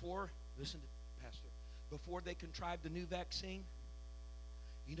 Listen to Pastor, before they contrived the new vaccine,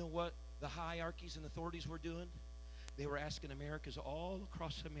 you know what the hierarchies and authorities were doing? They were asking Americans all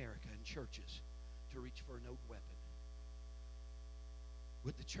across America and churches to reach for an old weapon.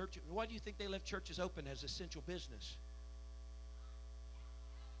 With the church, why do you think they left churches open as essential business?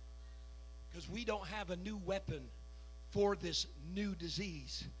 Because we don't have a new weapon for this new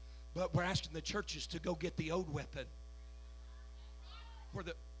disease, but we're asking the churches to go get the old weapon for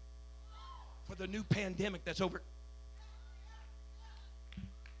the new pandemic that's over.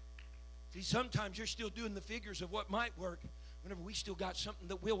 See, sometimes you're still doing the figures of what might work whenever we still got something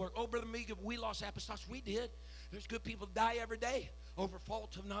that will work. Oh, Brother Megan, we lost apostoles. We did. There's good people die every day over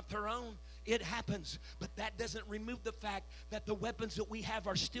fault of not their own. It happens. But that doesn't remove the fact that the weapons that we have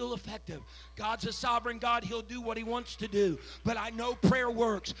are still effective. God's a sovereign God. He'll do what he wants to do. But I know prayer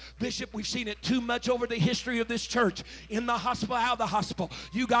works. Bishop, we've seen it too much over the history of this church. In the hospital, out of the hospital.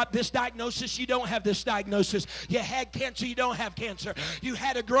 You got this diagnosis, you don't have this diagnosis. You had cancer, you don't have cancer. You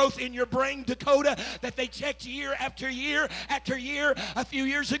had a growth in your brain, Dakota, that they checked year after year after year. A few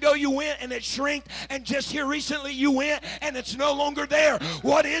years ago you went and it shrinked, and just here recently you went and it's no longer there.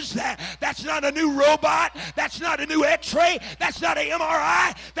 What is that? That's not a new robot. That's not a new x-ray. That's not an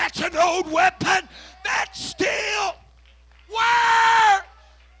MRI. That's an old weapon that still works.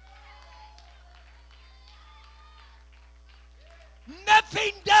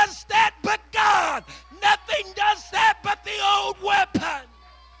 Nothing does that but God. Nothing does that but the old weapon.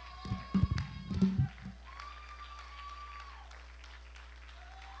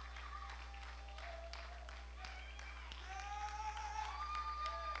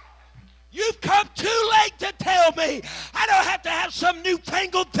 You've come too late to tell me. I don't have to have some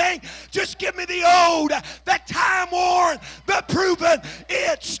newfangled thing. Just give me the old, the time-worn, the proven.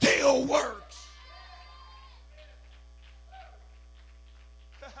 It still works.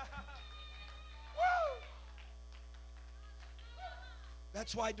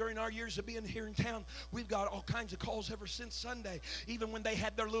 That's why during our years of being here in town, we've got all kinds of calls ever since Sunday. Even when they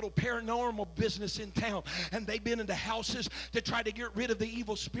had their little paranormal business in town, and they've been into houses to try to get rid of the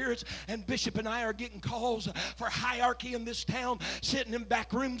evil spirits, and Bishop and I are getting calls for hierarchy in this town, sitting in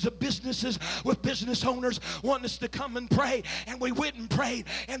back rooms of businesses with business owners wanting us to come and pray, and we went and prayed,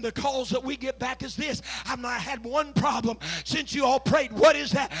 and the calls that we get back is this: I've not had one problem since you all prayed. What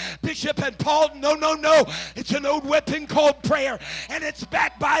is that, Bishop and Paul? No. It's an old weapon called prayer, and it's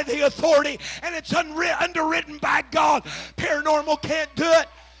backed by the authority, and it's underwritten by God. Paranormal can't do it.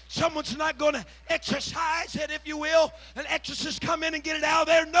 Someone's not going to exercise it, if you will. An exorcist come in and get it out of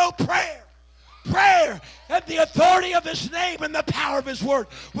there. No, prayer. Prayer and the authority of His name and the power of His word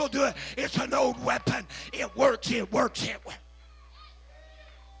will do it. It's an old weapon. It works. It works. It works.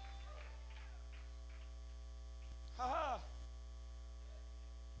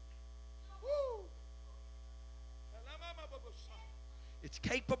 It's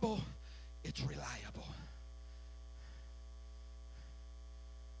capable. It's reliable.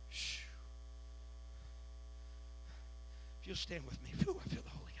 If you'll stand with me. Whew, I feel the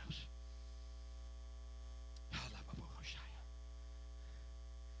Holy Ghost.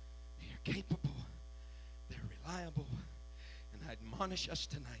 They're capable. They're reliable. And I admonish us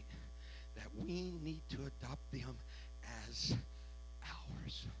tonight that we need to adopt them as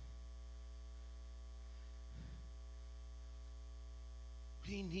ours.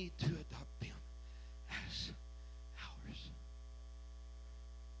 We need to adopt them as ours.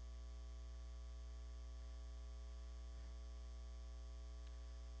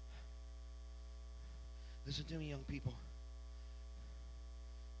 Listen to me, young people.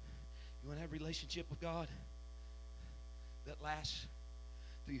 You want to have a relationship with God that lasts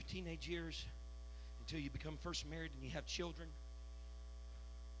through your teenage years until you become first married and you have children?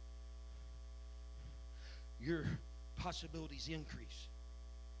 Your possibilities increase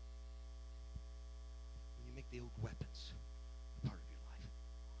when you make the old weapons a part of your life.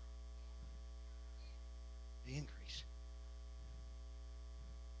 They increase.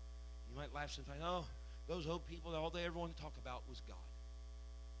 You might laugh sometimes, oh, those old people, all they ever wanted to talk about was God.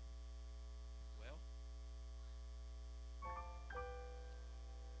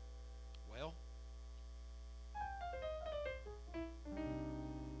 Well,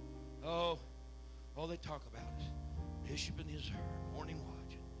 oh, all they talk about is Bishop and his morning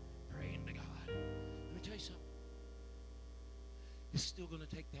watch and praying to God. Let me tell you something. It's still going to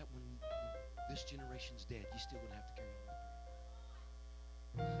take that when this generation's dead. You're still going to have to carry on with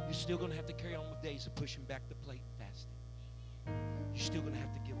prayer. You're still going to have to carry on with days of pushing back the plate and fasting. You're still going to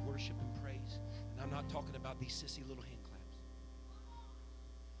have to give worship and praise. And I'm not talking about these sissy little hand claps,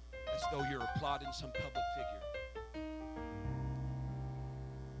 as though you're applauding some public figure.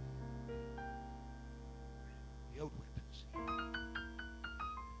 The old weapons.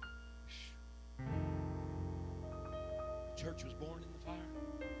 The church was born in the fire.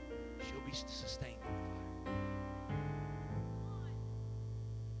 She'll be sustained in the fire.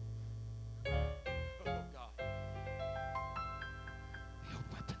 Oh, God. The old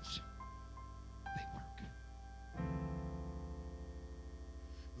weapons, they work.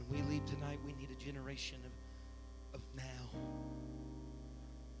 When we leave tonight, we need a generation of now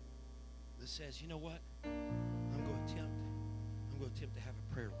that says, you know what? I'm going to attempt to have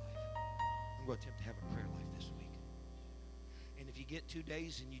a prayer life. I'm going to attempt to have a prayer life this week. And if you get 2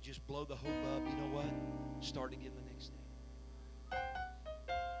 days and you just blow the whole bub, you know what? Start again the next day.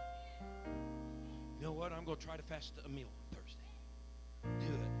 You know what? I'm going to try to fast a meal on Thursday.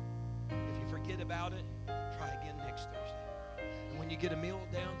 Do it. If you forget about it, try again next Thursday. And when you get a meal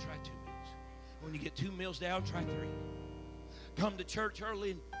down, try 2 meals. When you get 2 meals down, try 3. Come to church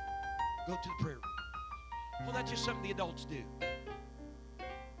early and go to the prayer room. Well, that's just something the adults do.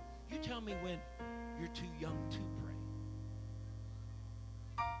 You tell me when you're too young to pray.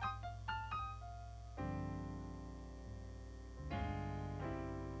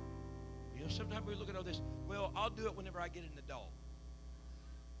 You know, sometimes we look at all this, well, I'll do it whenever I get an adult.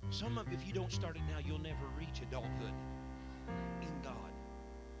 Some of, if you don't start it now, you'll never reach adulthood in God.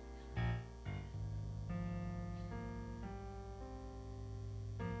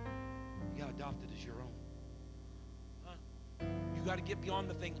 You got adopted as your own. You got to get beyond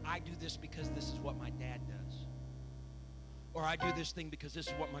the thing, I do this because this is what my dad does. Or I do this thing because this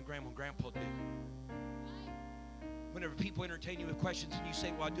is what my grandma and grandpa do. Whenever people entertain you with questions and you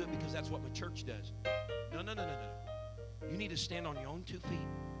say, well, I do it because that's what my church does. No. You need to stand on your own 2 feet.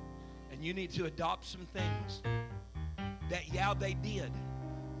 And you need to adopt some things that, yeah, they did.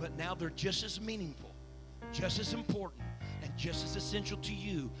 But now they're just as meaningful, just as important, and just as essential to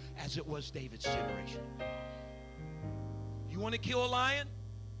you as it was David's generation. You want to kill a lion?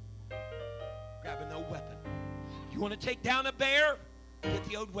 Grab an old weapon. You want to take down a bear? Get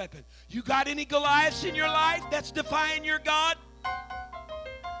the old weapon. You got any Goliaths in your life that's defying your God?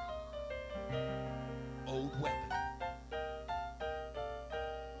 Old weapon.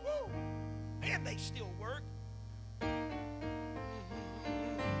 Woo. Man, they still work.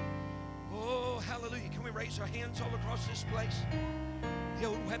 Oh, hallelujah. Can we raise our hands all across this place? The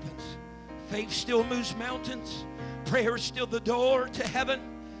old weapons. Faith still moves mountains. Prayer is still the door to heaven.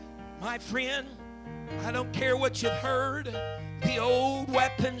 My friend, I don't care what you've heard. The old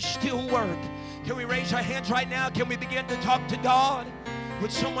weapons still work. Can we raise our hands right now? Can we begin to talk to God?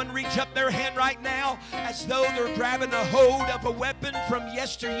 Would someone reach up their hand right now as though they're grabbing a hold of a weapon from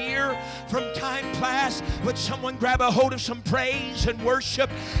yesteryear, from time past? Would someone grab a hold of some praise and worship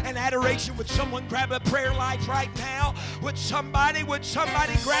and adoration? Would someone grab a prayer life right now? Would somebody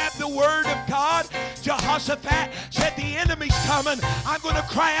grab the word of God? Jehoshaphat said, the enemy's coming. I'm going to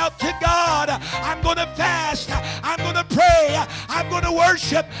cry out to God. I'm going to fast. I'm going to pray. I'm going to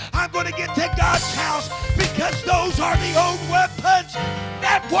worship. I'm going to get to God's house, because those are the old weapons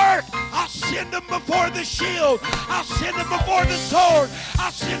that work. I'll send them before the shield. I'll send them before the sword.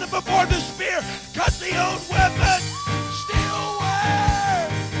 I'll send them before the spear, because the old weapons still work.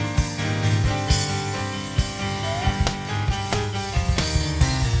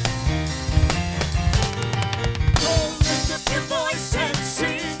 Oh, lift up your voice and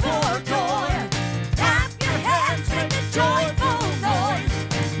sing for joy. Clap your hands, make a joyful noise.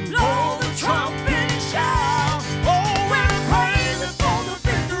 Blow the trumpet and shout. Oh, we're praising for the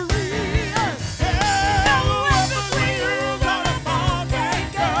victory. Yeah, the weapons we use are the bomb and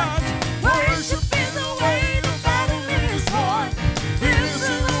guns. Worship is the way the battle is won. This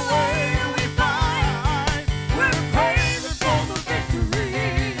is the way we fight. We're praising for the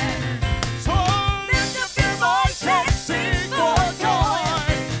victory. So lift up your voice and sing for joy.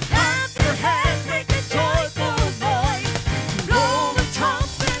 Clap your hands, make a joyful noise. Blow the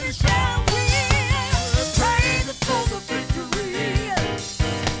trumpet and shout, we're praising for the victory.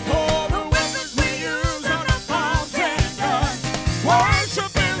 For the weapons we use are the bombs and guns.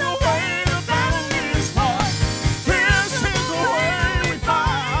 Worship is the way the battle is won. This is the way we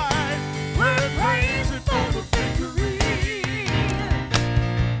fight. We're praising for the victory.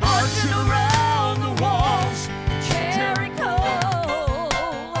 Marching around the walls, Jericho,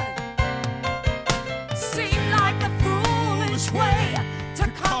 seemed like a foolish way to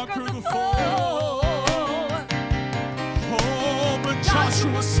conquer the foe. Oh, but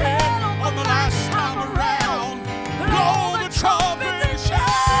Joshua said on the last time around, blow the trumpet and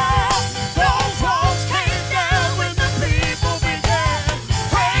shout. Those walls came down when the people began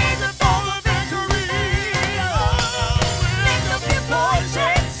praising for the victory. Lift up your voice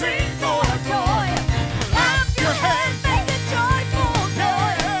and sing for joy. Clap your hands, make a joyful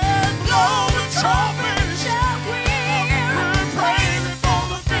noise. Blow the trumpet and shout, we're praising for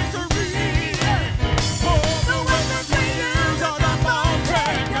the victory. For the weapons we use are the bombs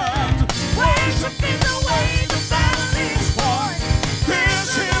and guns. Worship is the way the battle is won. This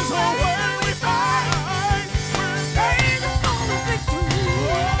is the way we fight. We're praising for the victory.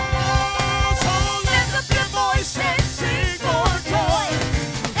 So lift up your voice and sing for joy.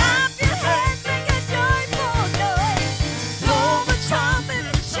 Clap your hands, make a joyful noise. Blow the trumpet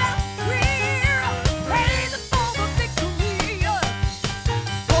and shout, we're praising for the victory.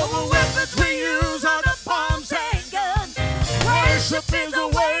 For the weapons we use are the bombs and guns. Worship is the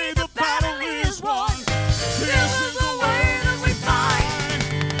way the battle is won. This is the way that we fight.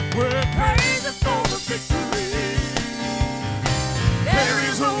 We're praising for the victory. There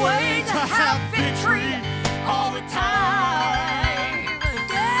is a way to have victory all the time.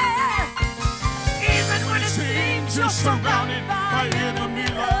 Yeah. Even when it seems you're surrounded by enemy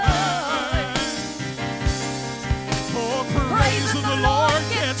lines. For praise of the Lord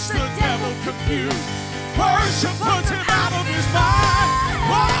gets the devil confused. Worship puts him out of his mind.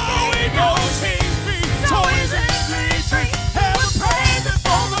 Oh, he knows he's beat, so he's in retreat. And we're praising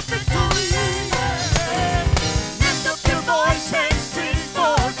for the victory. Lift up your voice and sing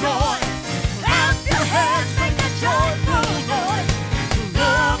for joy. Clap your hands, make a joyful noise.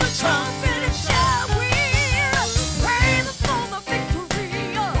 Blow the trumpet and shout, we're praising for the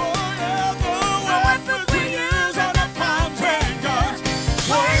victory. Oh, yeah, the weapons we use are the bombs and guns.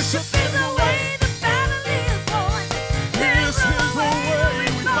 Worship is the way the battle is won. This is the way we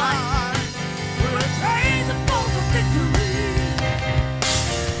fight. We're praising for the victory.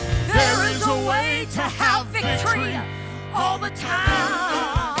 There is a way to have victory all the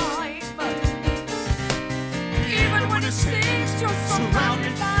time. Even when it seems you're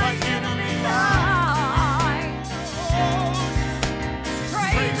surrounded by enemy lines. Oh,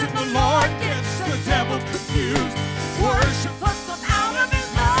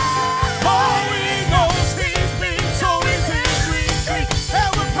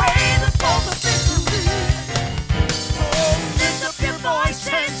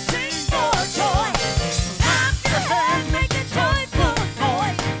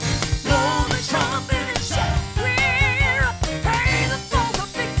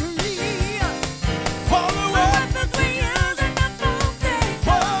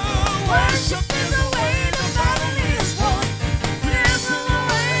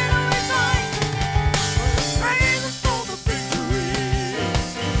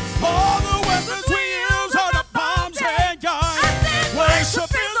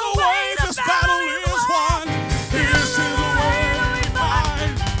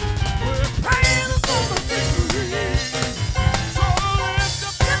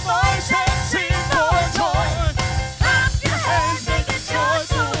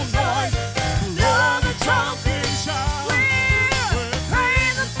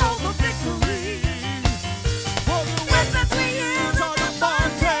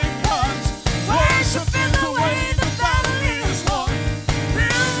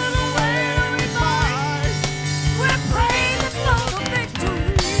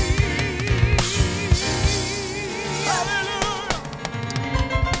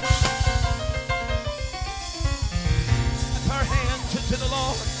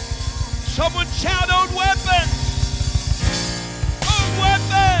 Someone shout, old weapons. Old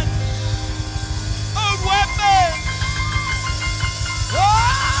weapons. Old weapons.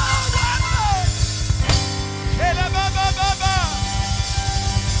 Old weapons. Kela ba ba ba ba.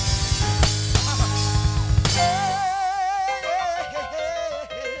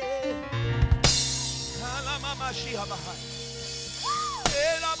 Kala mama shia bahai.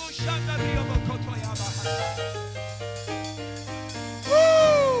 Ela bushanda rio bokoto ya bahai.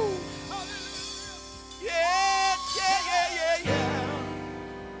 Woo! Yeah, yeah, yeah, yeah, yeah.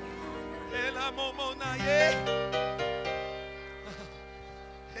 Ela momona ye.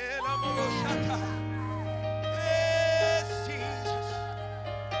 Ela momoshata. Yes, Jesus.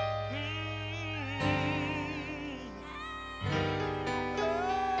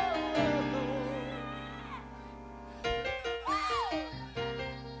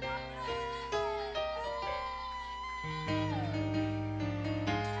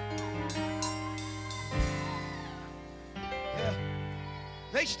 Yeah.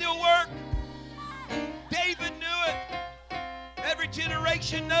 They still work. David knew it. Every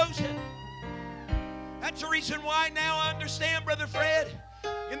generation knows it. That's the reason why now I understand, Brother Fred.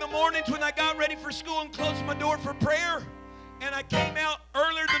 In the mornings when I got ready for school and closed my door for prayer, and I came out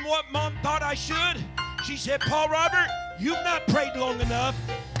earlier than what Mom thought I should, she said, Paul Robert, you've not prayed long enough.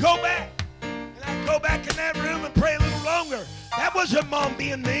 Go back. And I'd go back in that room and pray a little longer. That wasn't Mom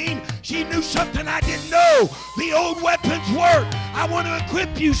being mean. She knew something I didn't know. The old weapons work. I want to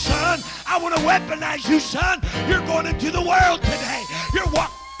equip you, son. I want to weaponize you, son. You're going into the world today. You're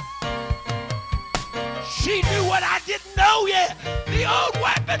walking. She knew what I didn't know yet. The old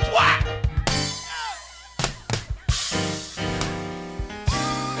weapons work.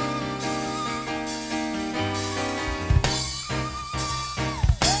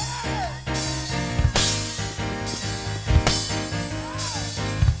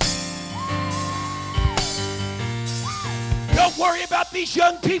 Don't worry about these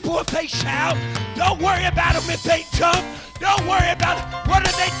young people if they shout. Don't worry about them if they jump. Don't worry about it. What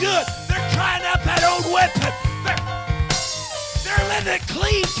are they doing? They're trying out that old weapon. They're letting it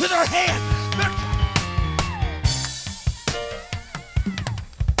cleave to their hand.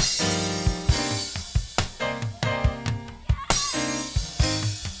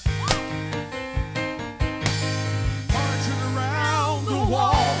 Marching around the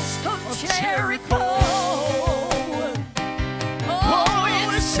walls of Jericho. Oh,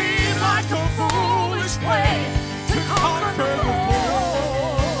 it seemed like a foolish way to conquer the foe.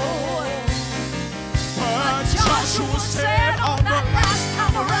 But Joshua said on that last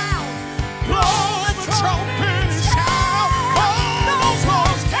time around, blow the trumpet and shout. All those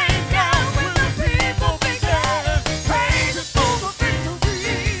walls came down when the people began praising for the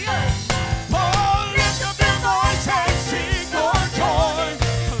victory. Oh, lift up your voice and sing your joy.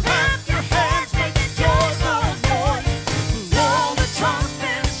 Clap your hands, make it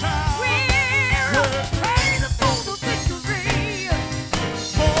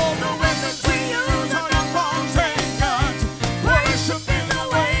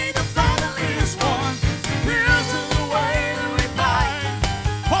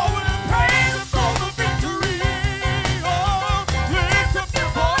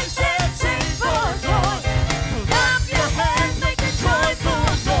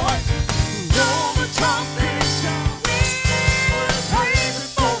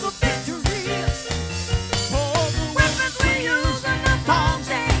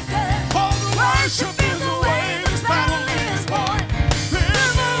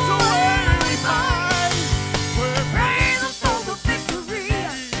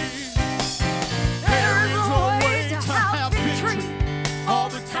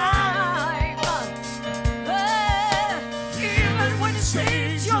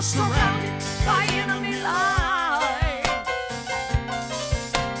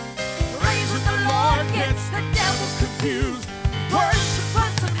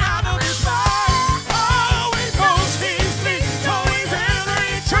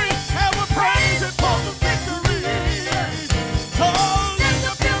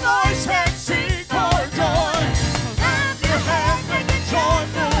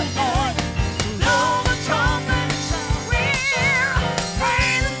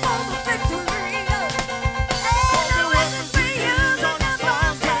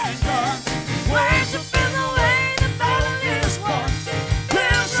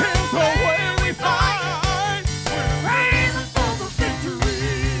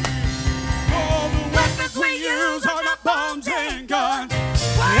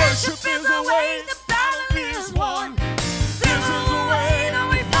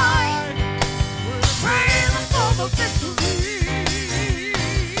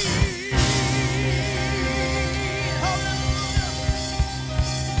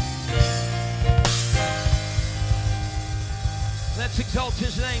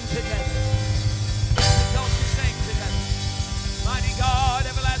name together. Exalt His name together. Mighty God,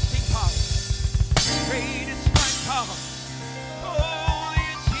 everlasting Father. Great is my God. Holy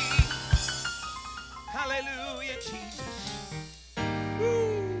is He. Hallelujah, Jesus.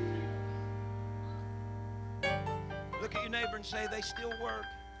 Woo. Look at your neighbor and say, they still work.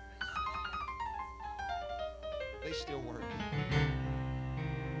 They still work.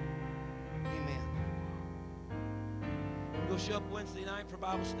 Amen. We'll show up Wednesday night for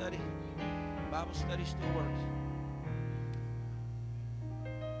Bible study. Bible study still works.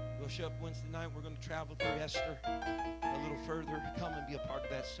 We'll show up Wednesday night. We're going to travel through Esther a little further. Come and be a part of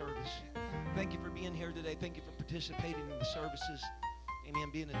that service. Thank you for being here today. Thank you for participating in the services. Amen.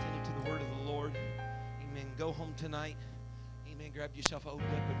 Being attentive to the word of the Lord. Amen. Go home tonight. Amen. Grab yourself an old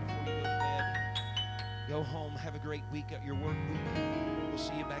weapon before you go to bed. Go home. Have a great week at your work week. We'll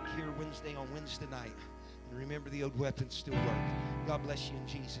see you back here Wednesday on Wednesday night. And remember, the old weapons still work. God bless you in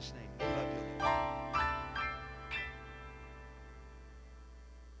Jesus' name. We love you, Lord.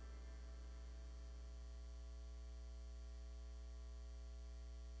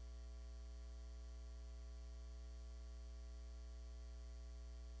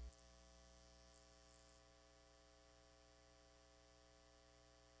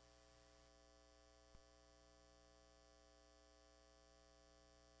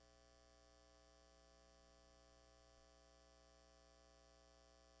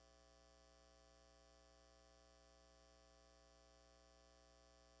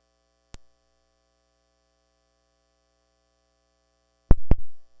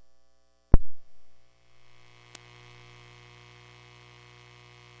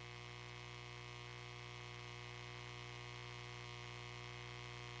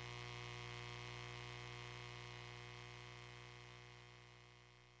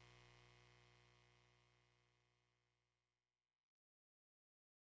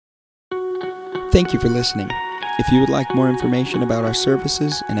 Thank you for listening. If you would like more information about our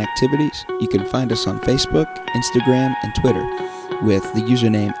services and activities, you can find us on Facebook, Instagram, and Twitter with the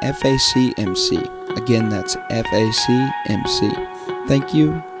username FACMC. Again, that's FACMC. Thank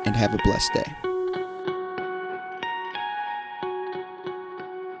you, and have a blessed day.